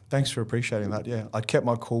gangsters. Man. Thanks for appreciating that. Yeah, I kept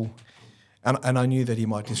my cool, and I knew that he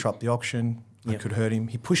might disrupt the auction. I could hurt him.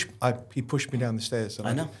 He pushed me down the stairs. And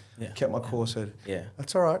I know. Yeah. Kept my cool. Said, "Yeah,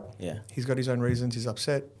 that's all right. Yeah, he's got his own reasons. He's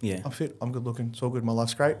upset. Yeah, I'm fit. I'm good looking. It's all good. My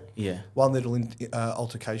life's great. Yeah, one little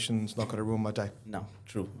altercation's not going to ruin my day." No,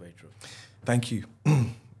 true, very true. Thank you.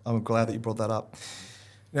 I'm glad that you brought that up.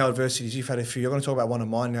 Now, adversities, you've had a few. I'm going to talk about one of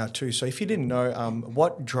mine now too. So if you didn't know,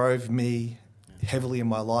 what drove me heavily in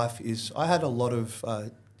my life is I had a lot of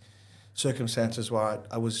circumstances where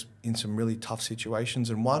I was in some really tough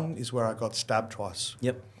situations, and one is where I got stabbed twice.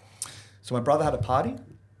 Yep. So my brother had a party.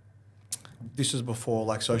 This was before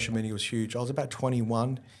like social media was huge. I was about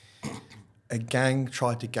 21. A gang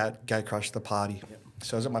tried to gate crush the party. Yep.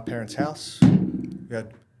 So I was at my parents' house. We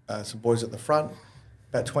had some boys at the front,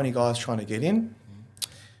 about 20 guys trying to get in.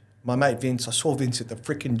 My mate Vince, I saw Vince at the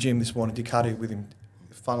freaking gym this morning, did cardio with him,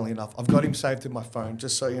 funnily enough. I've got him saved in my phone,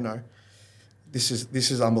 just so you know. This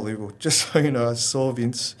is unbelievable. Just so you know, I saw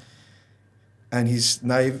Vince, and his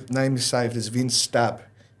name is saved as Vince Stab,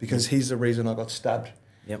 because he's the reason I got stabbed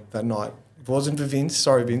that night. If it wasn't for Vince,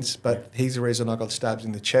 sorry Vince, but he's the reason I got stabbed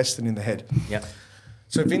in the chest and in the head. Yep.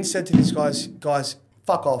 So Vince said to these guys,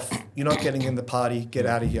 "Fuck off, you're not getting in the party, get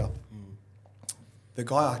out of here." The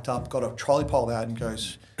guy act up, got a trolley pole out and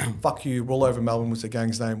goes, "Fuck you, Roll Over Melbourne" was the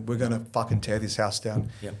gang's name. "We're going to fucking tear this house down."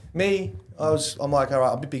 Yep. Me, I'm like, all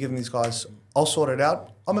right, I'm a bit bigger than these guys. I'll sort it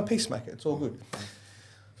out. I'm a peacemaker. It's all good. So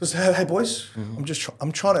I said, "Hey boys,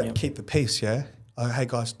 I'm trying to keep the peace, yeah? Hey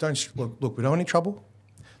guys, don't look, we don't want any trouble.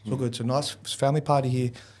 It's all good. It's a nice family party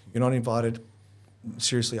here. You're not invited.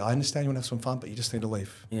 Seriously, I understand you want to have some fun, but you just need to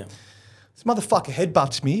leave." Yeah. This motherfucker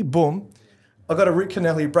headbutts me, boom. I got a root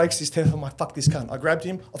canal. He breaks his teeth. I'm like, fuck this cunt. I grabbed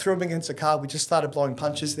him. I threw him against the car. We just started blowing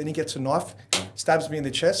punches. Then he gets a knife, stabs me in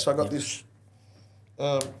the chest. So I got this.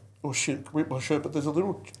 Oh shit! Rip my shirt. But there's a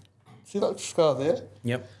little. See that scar there?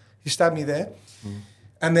 Yep. He stabbed me there,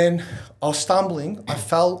 and then I was stumbling. I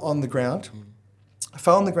fell on the ground. I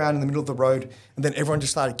fell on the ground in the middle of the road, and then everyone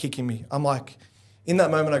just started kicking me. I'm like, in that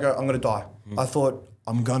moment, I go, I'm gonna die. I thought,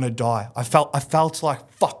 I'm gonna die. I felt like,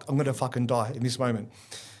 fuck, I'm gonna fucking die in this moment.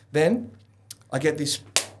 Then I get this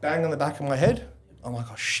bang on the back of my head. I'm like,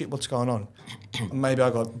 oh shit, what's going on? Maybe I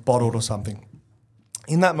got bottled or something.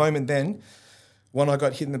 In that moment then, when I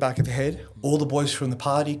got hit in the back of the head, all the boys from the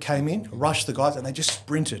party came in, rushed the guys, and they just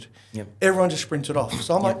sprinted. Yep. Everyone just sprinted off.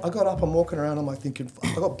 So I'm like, I got up, I'm walking around, I'm like thinking,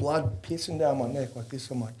 fuck, I got blood piercing down my neck like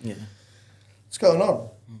this. I'm like, what's going on?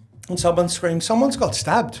 And someone screamed, someone's got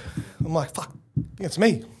stabbed. I'm like, fuck, I think it's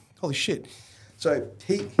me. Holy shit. So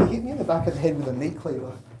he hit me in the back of the head with a meat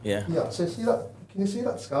cleaver. Yeah. Yeah, so see that, can you see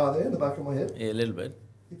that scar there in the back of my head? Yeah, a little bit.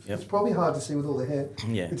 It's probably hard to see with all the hair.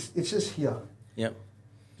 Yeah. It's just here. Yep.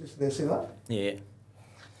 Just there, see that? Yeah.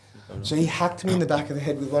 So he hacked me in the back of the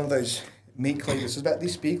head with one of those meat cleavers. It's about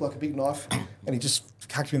this big, like a big knife, and he just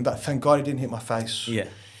hacked me in the back. Thank God he didn't hit my face. Yeah.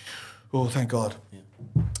 Oh, thank God. Yeah.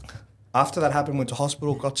 After that happened, went to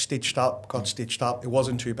hospital, got stitched up. It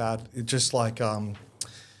wasn't too bad. It just like,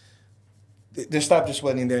 the stab just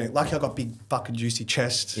went in there. Lucky I got big fucking juicy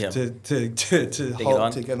chest to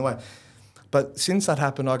hold, to get in the way. But since that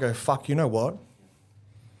happened, I go, fuck, you know what?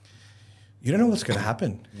 You don't know what's going to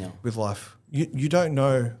happen with life. You don't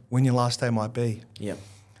know when your last day might be. Yeah.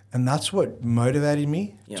 And that's what motivated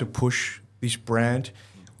me to push this brand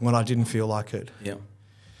when I didn't feel like it. Yeah.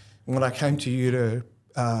 When I came to you to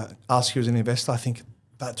ask you as an investor, I think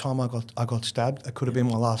that time I got stabbed. It could have been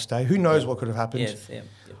my last day. Who knows what could have happened? Yes, yeah.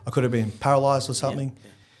 I could have been paralyzed or something.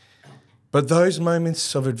 Yeah. But those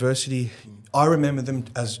moments of adversity, I remember them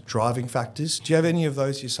as driving factors. Do you have any of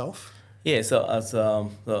those yourself? Yeah,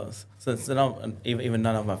 so now even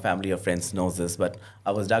none of my family or friends knows this, but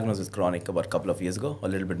I was diagnosed with chronic about a couple of years ago, a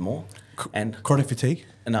little bit more. And chronic fatigue?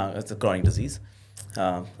 No, it's a chronic disease,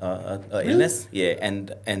 illness. Yeah,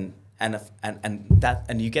 and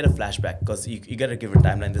you get a flashback because you got to give a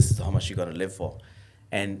timeline. This is how much you got to live for,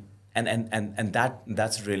 and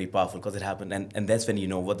that's really powerful because it happened, and that's when you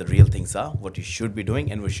know what the real things are, what you should be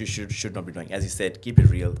doing, and what you should not be doing. As you said, keep it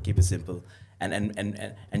real, keep it simple.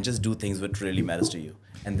 And just do things what really matters to you,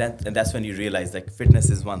 and that's when you realize like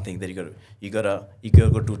fitness is one thing that you gotta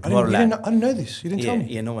go to Tomorrowland. I didn't know this. You didn't tell me.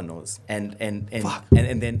 Yeah, no one knows. And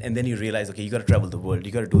then you realize, okay, you gotta travel the world.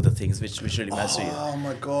 You gotta do the things which really matters to you. Oh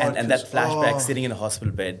my God! And that flashback, sitting in a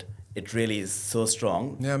hospital bed, it really is so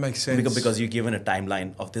strong. Yeah, it makes sense. Because you're given a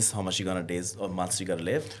timeline of this, how much you're gonna days or months you gotta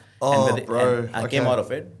live. Bro. I came out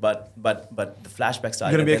of it, but the flashback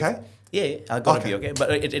started. You're gonna be okay? Yeah, I gotta be okay.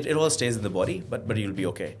 But it all stays in the body, but you'll be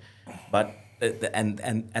okay. But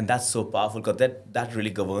and that's so powerful because that really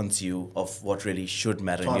governs you of what really should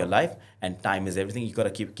matter in your life. And time is everything. You gotta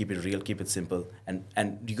keep it real, keep it simple,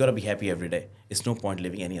 and you gotta be happy every day. It's no point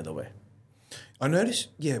living any other way. I noticed.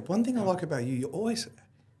 Yeah, one thing I like about you, you're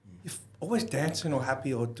always dancing or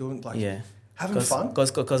happy or doing having fun.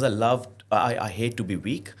 Because I hate to be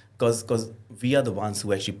weak. Because we are the ones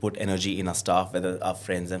who actually put energy in our staff, whether our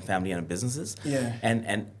friends and family and businesses. Yeah.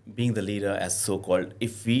 And being the leader as so-called, I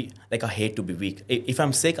hate to be weak. If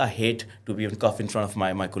I'm sick, I hate to be cough in front of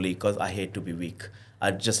my colleague because I hate to be weak.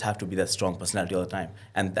 I just have to be that strong personality all the time.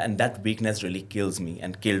 And that weakness really kills me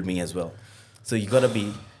and killed me as well. So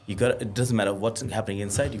it doesn't matter what's happening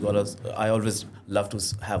inside. I always love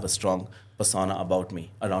to have a strong persona about me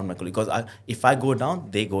around my colleague because if I go down,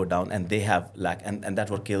 they go down and they have lack, and that's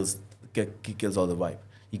what kills all the vibe.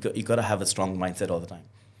 You gotta have a strong mindset all the time.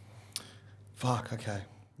 Fuck. Okay.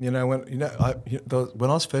 When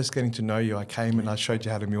I was first getting to know you, I came and I showed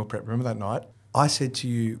you how to meal prep. Remember that night? I said to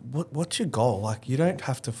you, "What's your goal? Like, you don't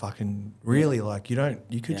have to fucking really like you don't.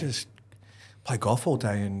 You could just play golf all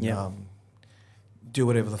day and do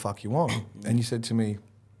whatever the fuck you want." And you said to me,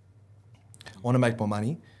 "I want to make more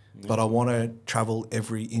money." But I want to travel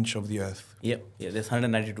every inch of the earth. Yeah. There's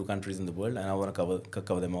 192 countries in the world, and I want to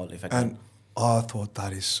cover them all if I can. And I thought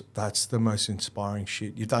that's the most inspiring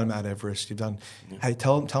shit. You've done Mount Everest. You've done. Hey,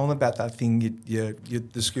 tell them about that thing.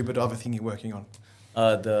 The scuba diver thing you're working on.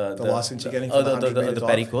 The license you're getting for the 100 meter the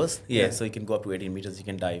Perry course. Yeah, so you can go up to 18 meters. You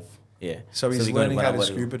can dive. Yeah. So he's learning how to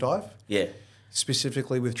scuba dive. Yeah.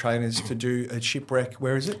 Specifically with trainers to do a shipwreck.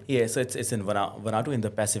 Where is it? Yeah, so it's in Vanuatu in the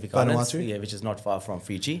Pacific Islands. Yeah, which is not far from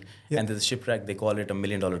Fiji. Yep. And there's a shipwreck, they call it $1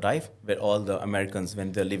 million dive, where all the Americans,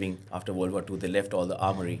 when they're leaving after World War II, they left all the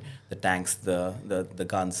armory, the tanks, the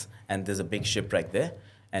guns, and there's a big shipwreck there.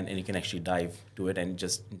 and you can actually dive to it and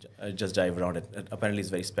just dive around it. Apparently, it's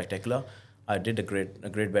very spectacular. I did a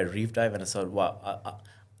Great Barrier Reef dive, and I saw wow,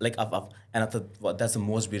 and I thought, wow, that's the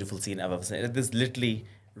most beautiful scene I've ever seen. There's literally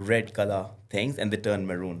red color things, and they turn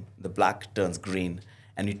maroon. The black turns green,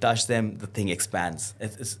 and you touch them, the thing expands.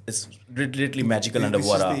 It's literally magical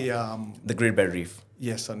underwater. This is the Great Barrier Reef.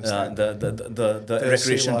 Yes, I understand. The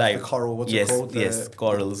recreation dive. The coral, what's yes, it called? Yes,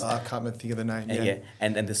 corals. I can't even think of the name. Yeah.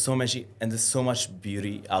 And there's so much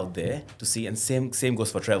beauty out there to see. And same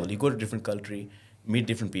goes for travel. You go to different country, meet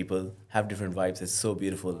different people, have different vibes. It's so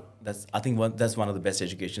beautiful. That's one of the best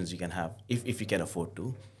educations you can have if you can afford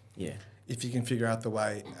to. Yeah. If you can figure out the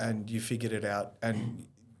way and you figured it out, and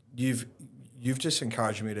you've just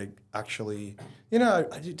encouraged me to actually,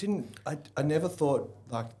 I never thought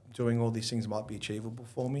like doing all these things might be achievable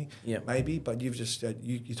for me. Yeah. Maybe, but you've just said,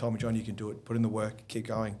 you told me, John, you can do it. Put in the work, keep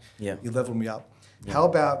going. Yeah. You leveled me up. Yeah. How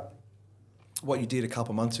about what you did a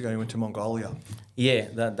couple of months ago? You went to Mongolia. Yeah,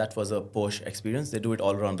 that was a Porsche experience. They do it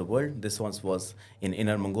all around the world. This one was in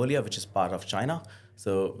Inner Mongolia, which is part of China.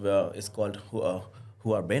 So it's called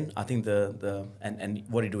Huarbin. I think and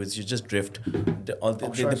what you do is you just drift. They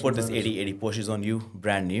put this 80 Porsches on you,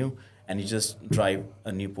 brand new, and you just drive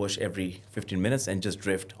a new Porsche every 15 minutes and just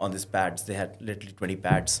drift on these pads. They had literally 20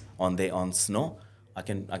 pads on snow. I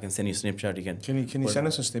can send you a snapshot. Can you send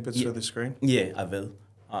us some snippets to the screen? Yeah, I will.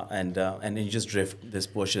 And then you just drift these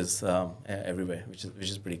Porsches everywhere, which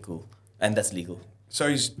is pretty cool, and that's legal. So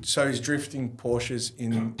he's drifting Porsches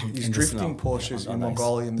in Nice.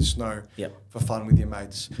 Mongolia in the snow for fun with your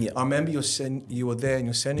mates. Yep. I remember you were there and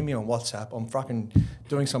you're sending me on WhatsApp. I'm fucking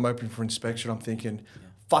doing some open for inspection. I'm thinking,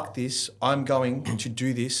 fuck this. I'm going to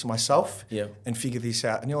do this myself and figure this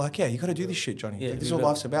out. And you're like, yeah, you got to do this shit, Johnny. Like, this is what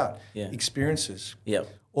life's about. Yeah. Experiences. Yeah.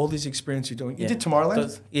 All these experiences you're doing. You did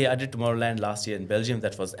Tomorrowland? I did Tomorrowland last year in Belgium.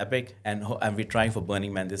 That was epic. And we're trying for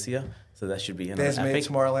Burning Man this year. So that should be another There's epic. me at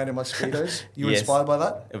Tomorrowland in my Speedos. You Yes. inspired by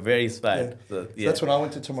that? Very inspired. Yeah. So, So that's when I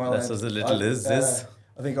went to Tomorrowland. That was a little this.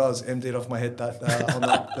 I think I was emptied off my head I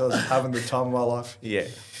was having the time of my life. Yeah.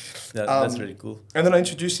 That's really cool. And then I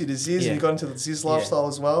introduced you to Ziz, and you got into the Ziz lifestyle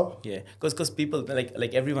as well. Yeah, because people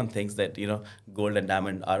like everyone thinks that gold and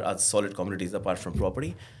diamond are solid commodities apart from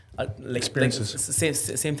property. Experiences.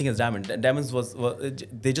 Same thing as diamond. Diamonds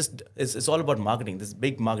it's all about marketing. This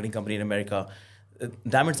big marketing company in America,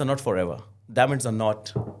 diamonds are not forever. Diamonds are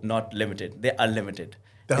not limited. They're unlimited.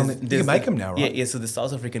 You can make them now, right? Yeah. So the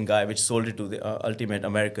South African guy which sold it to the ultimate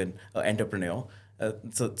American entrepreneur.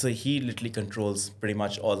 So he literally controls pretty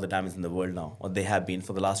much all the diamonds in the world now, or they have been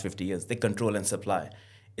for the last 50 years. They control and supply.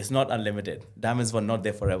 It's not unlimited. Diamonds were not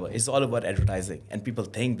there forever. It's all about advertising, and people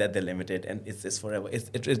think that they're limited and it's forever.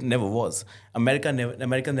 It never was. America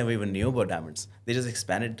never even knew about diamonds. They just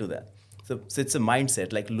expanded to that. So it's a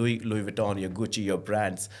mindset like Louis Vuitton, your Gucci, your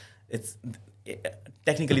brands.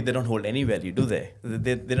 Technically they don't hold any value, do they?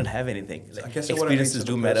 They don't have anything. I guess experiences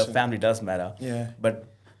do matter. Family does matter. Yeah. But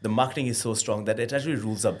the marketing is so strong that it actually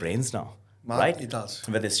rules our brains now. Right? It does.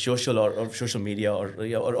 Whether it's social or social media or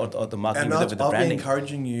the marketing with the I've branding. been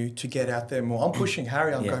encouraging you to get out there more. I'm pushing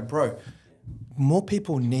Harry. I'm going, bro, more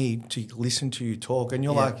people need to listen to you talk. And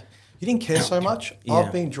you're like, you didn't care so much.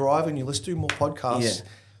 I've been driving you. Let's do more podcasts.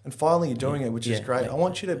 And finally you're doing it, which is great.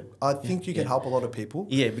 I think you can help a lot of people.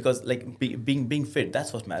 Yeah, because like being fit,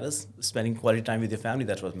 that's what matters. Spending quality time with your family,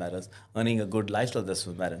 that's what matters. Earning a good lifestyle, that's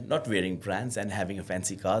what matters. Not wearing brands and having a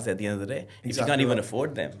fancy cars at the end of the day. If you can't even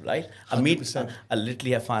afford them, right? 100%. I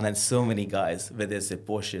literally have financed so many guys, whether it's the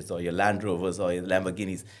Porsches or your Land Rovers or your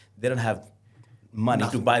Lamborghinis, they don't have money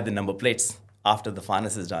to buy the number plates after the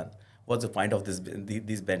finance is done. What's the point of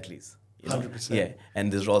these Bentleys? 100%. Yeah,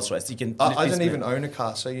 and this Rolls Royce. I don't even own a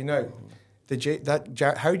car, so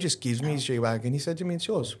Harry just gives me his G-Wagon. He said to me, it's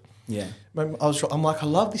yours. Yeah. I'm like, I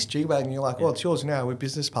love this G-Wagon. You're like, well, it's yours now. We're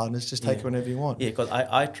business partners. Just take it whenever you want. Yeah, because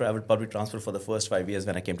I traveled public transport for the first 5 years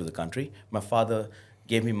when I came to the country. My father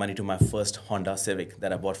gave me money to my first Honda Civic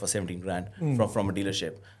that I bought for 17 grand from a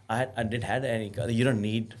dealership. I didn't have any car. You don't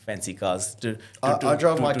need fancy cars I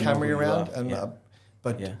drove my Camry around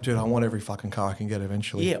But dude, I want every fucking car I can get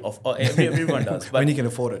eventually. Yeah, everyone does. But when you can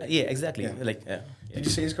afford it. Yeah, exactly. Yeah. Did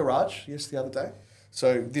you see his garage? Yes, the other day.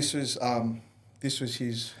 So this was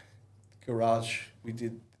his garage. We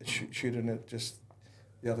did a shoot in it just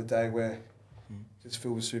the other day where just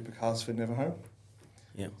filled with supercars for Neverhome.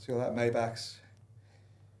 Yeah. See all that Maybachs.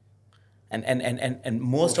 And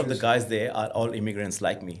most of the guys there are all immigrants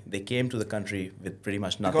like me. They came to the country with pretty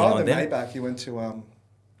much nothing on them. The guy in the Maybach, he went to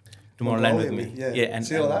Mongolia with me. Yeah. And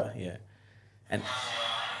see all that? Yeah. And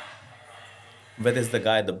Whether it's the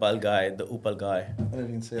guy, the Bal guy, the Upal guy. I don't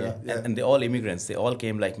even see that. Yeah. And they're all immigrants. They all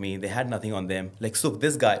came like me. They had nothing on them. Like Sukh,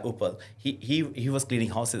 this guy Upal, he was cleaning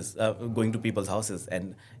houses, going to people's houses,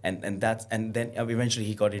 and then eventually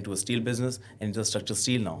he got into a steel business and into structural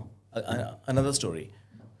steel now. Another story.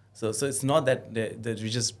 So it's not that we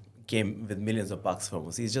just came with millions of bucks from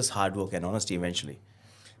us. It's just hard work and honesty eventually.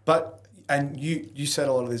 And you set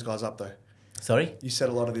a lot of these guys up though. Sorry? You set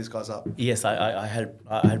a lot of these guys up. Yes, I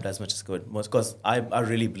helped as much as could. Because I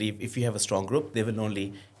really believe if you have a strong group, they will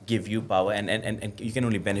only give you power and you can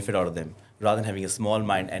only benefit out of them rather than having a small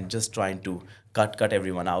mind and just trying to cut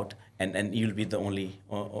everyone out and you'll be the only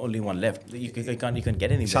one left. You can't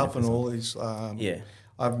get any Self and benefits. all is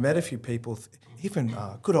I've met a few people, even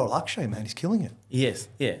good old Akshay, man, he's killing it. Yes,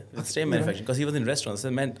 yeah, with stay manufacturing because he was in restaurants.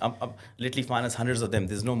 And man, I'm literally finance hundreds of them.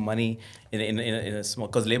 There's no money in a small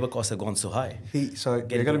because labor costs have gone so high. We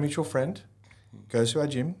got a mutual friend, goes to our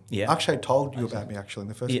gym. Yeah. Akshay told you about me actually in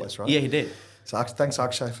the first place, right? Yeah, he did. So thanks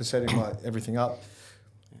Akshay for setting everything up.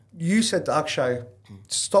 You said to Akshay,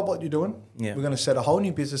 stop what you're doing. Yeah. We're going to set a whole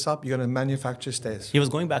new business up. You're going to manufacture stairs. He was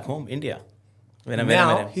going back home, India. When I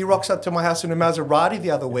met him. He rocks up to my house in a Maserati the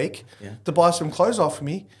other week to buy some clothes off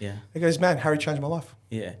me. Yeah. He goes, man, Harry changed my life.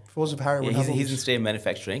 Yeah. If it wasn't for Harry, he's in stay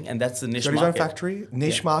manufacturing, and that's the niche market. market. He's got his own factory,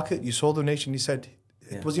 niche market. You saw the niche, and you said,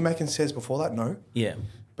 was he making stairs before that? No. Yeah.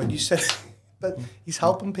 But you said, but he's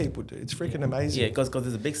helping people, dude. It's freaking amazing. Yeah, because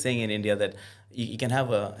there's a big saying in India that you can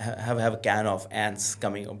have a can of ants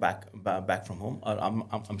coming back from home. Or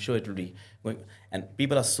I'm sure it will be going. And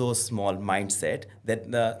people are so small mindset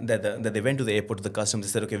that that they went to the airport to the customs.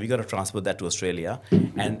 They said, okay, we got to transport that to Australia,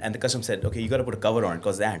 and the customs said, okay, you got to put a cover on it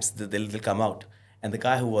because the ants they'll come out. And the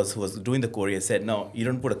guy who was doing the courier said, no, you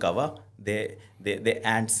don't put a cover. The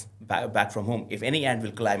ants back from home. If any ant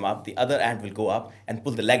will climb up, the other ant will go up and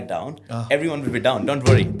pull the leg down. Everyone will be down. Don't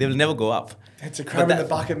worry, they will never go up. It's a crab in the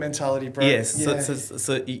bucket mentality, bro. Yes. Yeah.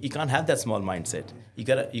 So you can't have that small mindset. You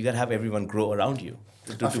gotta have everyone grow around you.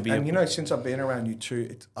 Since I've been around you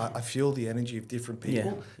too, I feel the energy of different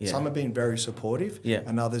people. Yeah. Some have been very supportive,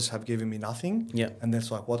 and others have given me nothing. Yeah. And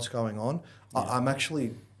that's like, what's going on? I'm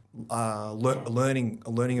actually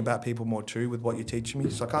learning about people more too with what you're teaching me.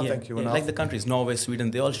 So I can't thank you enough. Like the countries, Norway,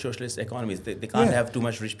 Sweden, they're all socialist economies. They can't have too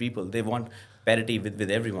much rich people. They want parity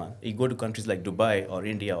with everyone. You go to countries like Dubai or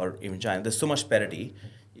India or even China, there's so much parity.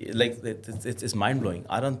 Like it's mind blowing.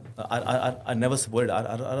 I never supported.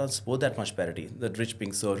 I don't support that much parity. The rich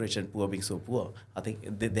being so rich and poor being so poor. I think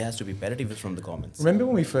there has to be parity from the governments. Remember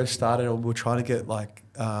when we first started, we were trying to get like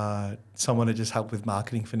someone to just help with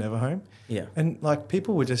marketing for Neverhome. Yeah. And like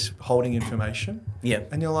people were just holding information. Yeah.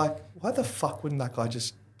 And you're like, why the fuck wouldn't that guy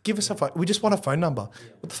just give us a phone? We just want a phone number.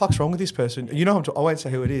 What the fuck's wrong with this person? You know, I won't say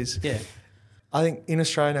who it is. Yeah. I think in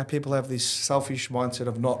Australia now people have this selfish mindset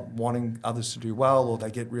of not wanting others to do well, or they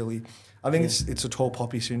get really. I think it's a tall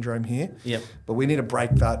poppy syndrome here. Yeah. But we need to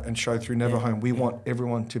break that and show through Neverhome. We want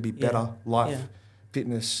everyone to be better, life,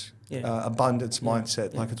 fitness, abundance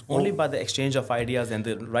mindset. Like it's only by the exchange of ideas and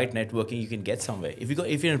the right networking you can get somewhere. If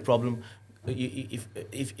you're in a problem,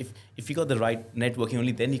 if you got the right networking,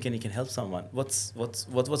 only then you can help someone. What's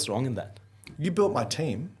wrong in that? You built my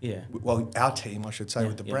team. Yeah. Well, our team, I should say,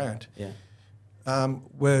 with the brand. Yeah.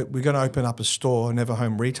 We're going to open up a store, a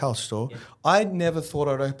Neverhome retail store. Yeah. I never thought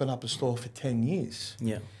I'd open up a store for 10 years.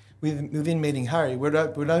 Yeah. Within meeting Harry, we're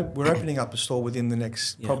opening up a store within the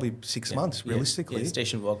next probably 6 months, realistically. Yeah.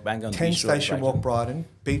 Station Walk, bang on 10 Beach Road, Station Walk, Brighton,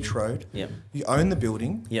 Beach Road. Yeah. You own the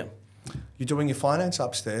building. Yeah. You're doing your finance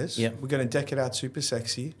upstairs. Yeah. We're going to deck it out super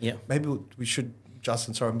sexy. Yeah. Maybe we should,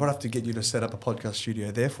 Justin, sorry, I might have to get you to set up a podcast studio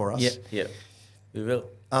there for us. Yeah, yeah. We will.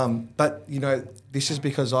 But, this is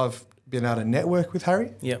because I've been able to network with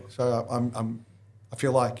Harry. Yeah. So I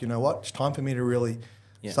feel like, it's time for me to really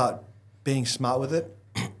start being smart with it.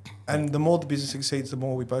 And the more the business succeeds, the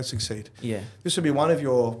more we both succeed. Yeah. This would be one of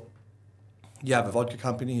you have a vodka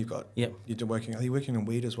company, are you working on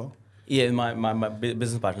weed as well? Yeah, my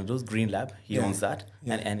business partner does Green Lab. He owns that,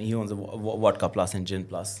 and he owns a Vodka Plus and Gin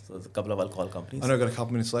Plus. So there's a couple of alcohol companies. I know I've got a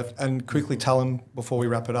couple minutes left, and quickly tell him before we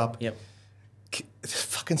wrap it up. Yep. There's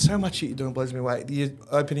fucking so much shit you're doing blows me away. You're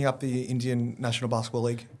opening up the Indian National Basketball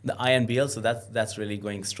League. The INBL, so that's really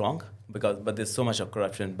going strong but there's so much of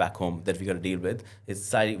corruption back home that we got to deal with.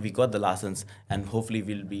 We got the license, and hopefully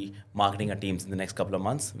we'll be marketing our teams in the next couple of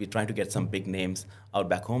months. We're trying to get some big names out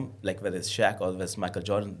back home, like whether it's Shaq or whether it's Michael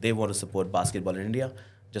Jordan. They want to support basketball in India,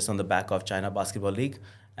 just on the back of China Basketball League.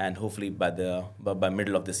 And hopefully by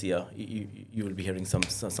middle of this year, you will be hearing some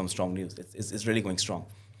strong news. It's really going strong.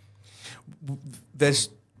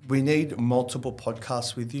 We need multiple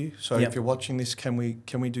podcasts with you. So if you're watching this, can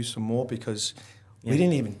we do some more? Because we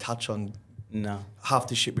didn't even touch on No. half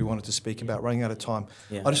the shit we wanted to speak about, running out of time.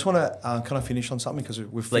 Yeah. I just want to, can I finish on something? Because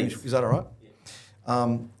we've finished. Please. Is that all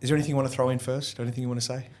right? Is there anything you want to throw in first? Anything you want to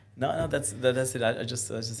say? No, that's it. I just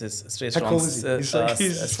stay How strong, cool is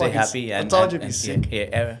he? stay happy, I told you he'd be sick.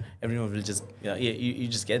 Everyone will just, you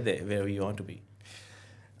just get there wherever you want to be.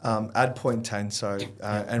 Ad Point Tanso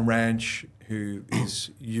and Ranch, who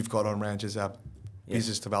is you've got on Ranch as our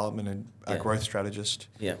business development and our growth strategist.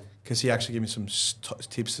 Yeah. Because he actually gave me some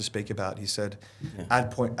tips to speak about. He said,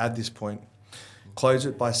 add this point, close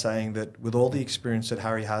it by saying that with all the experience that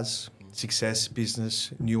Harry has, success,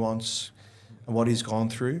 business, nuance, and what he's gone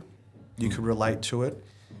through, you could relate to it,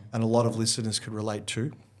 and a lot of listeners could relate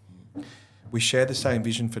to. We share the same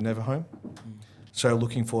vision for Neverhome, so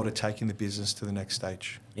looking forward to taking the business to the next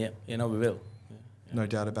stage. Yeah, we will. No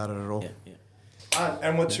doubt about it at all. Yeah.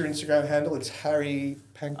 And what's your Instagram handle? It's Harry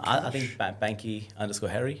Panky. I think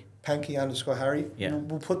Panky_Harry. Panky_Harry. Yeah.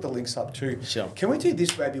 We'll put the links up too. Sure. Can we do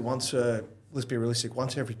this maybe once, let's be realistic,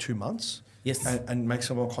 once every 2 months? Yes. And make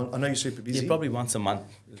some more I know you're super busy. Yeah, probably once a month.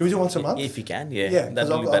 Can we do once a month? If you can, yeah.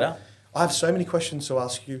 That'd be better. I have so many questions to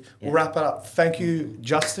ask you. We'll wrap it up. Thank you,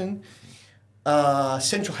 Justin.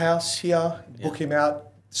 Central House here. Book him out.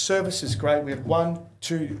 Service is great. We have 1,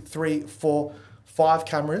 2, 3, 4, 5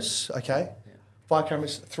 cameras. Okay. 5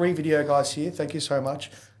 cameras. 3 video guys here. Thank you so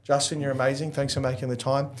much. Justin, you're amazing. Thanks for making the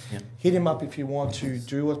time. Yeah. Hit him up if you want to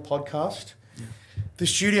do a podcast. Yeah. The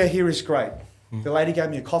studio here is great. The lady gave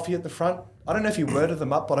me a coffee at the front. I don't know if you worded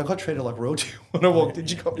them up, but I got treated like royalty when I walked in.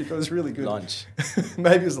 She got me. It was really good. Lunch.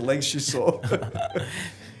 Maybe it was the legs she saw.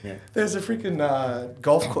 Yeah. There's a freaking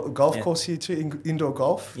golf course here too, indoor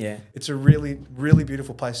golf. Yeah. It's a really, really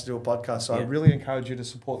beautiful place to do a podcast. So I really encourage you to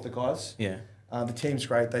support the guys. Yeah. The team's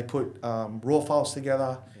great. They put raw files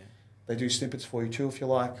together. Yeah. They do snippets for you too if you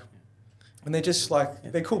like. And they're just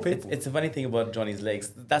like, they're cool people. It's a funny thing about Johnny's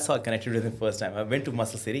legs. That's how I connected with him first time. I went to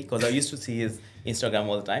Muscle City because I used to see his Instagram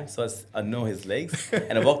all the time. So I know his legs.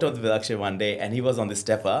 And I walked out with Akshay one day and he was on the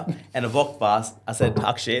stepper. And I walked past. I said,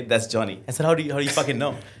 Akshay, that's Johnny. I said, how do you fucking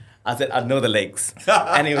know? I said, I know the legs.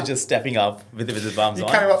 And he was just stepping up with his arms on.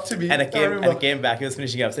 He came up to me. And I came back. He was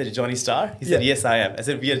finishing up. I said, Johnny Star? He said, yes, I am. I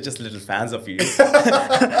said, we are just little fans of you.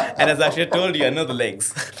 And as I told you, I know the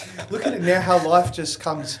legs. Look at it now, how life just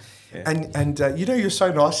comes. Yeah. And you know, you're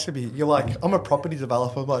so nice to me. You're like, I'm a property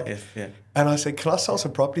developer. I'm like, and I said, can I sell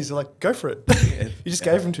some properties? They're like, go for it. You just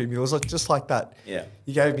gave them to me. It was like just like that. Yeah.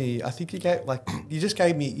 You gave me. I think you just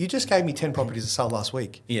gave me 10 properties to sell last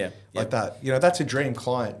week. Yeah. Like that. You know, that's a dream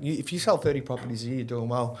client. If you sell 30 properties a year, you're doing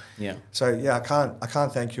well. Yeah. So yeah, I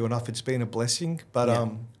can't thank you enough. It's been a blessing.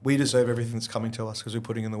 But we deserve everything that's coming to us because we're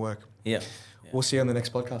putting in the work. Yeah. We'll see you on the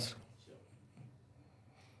next podcast.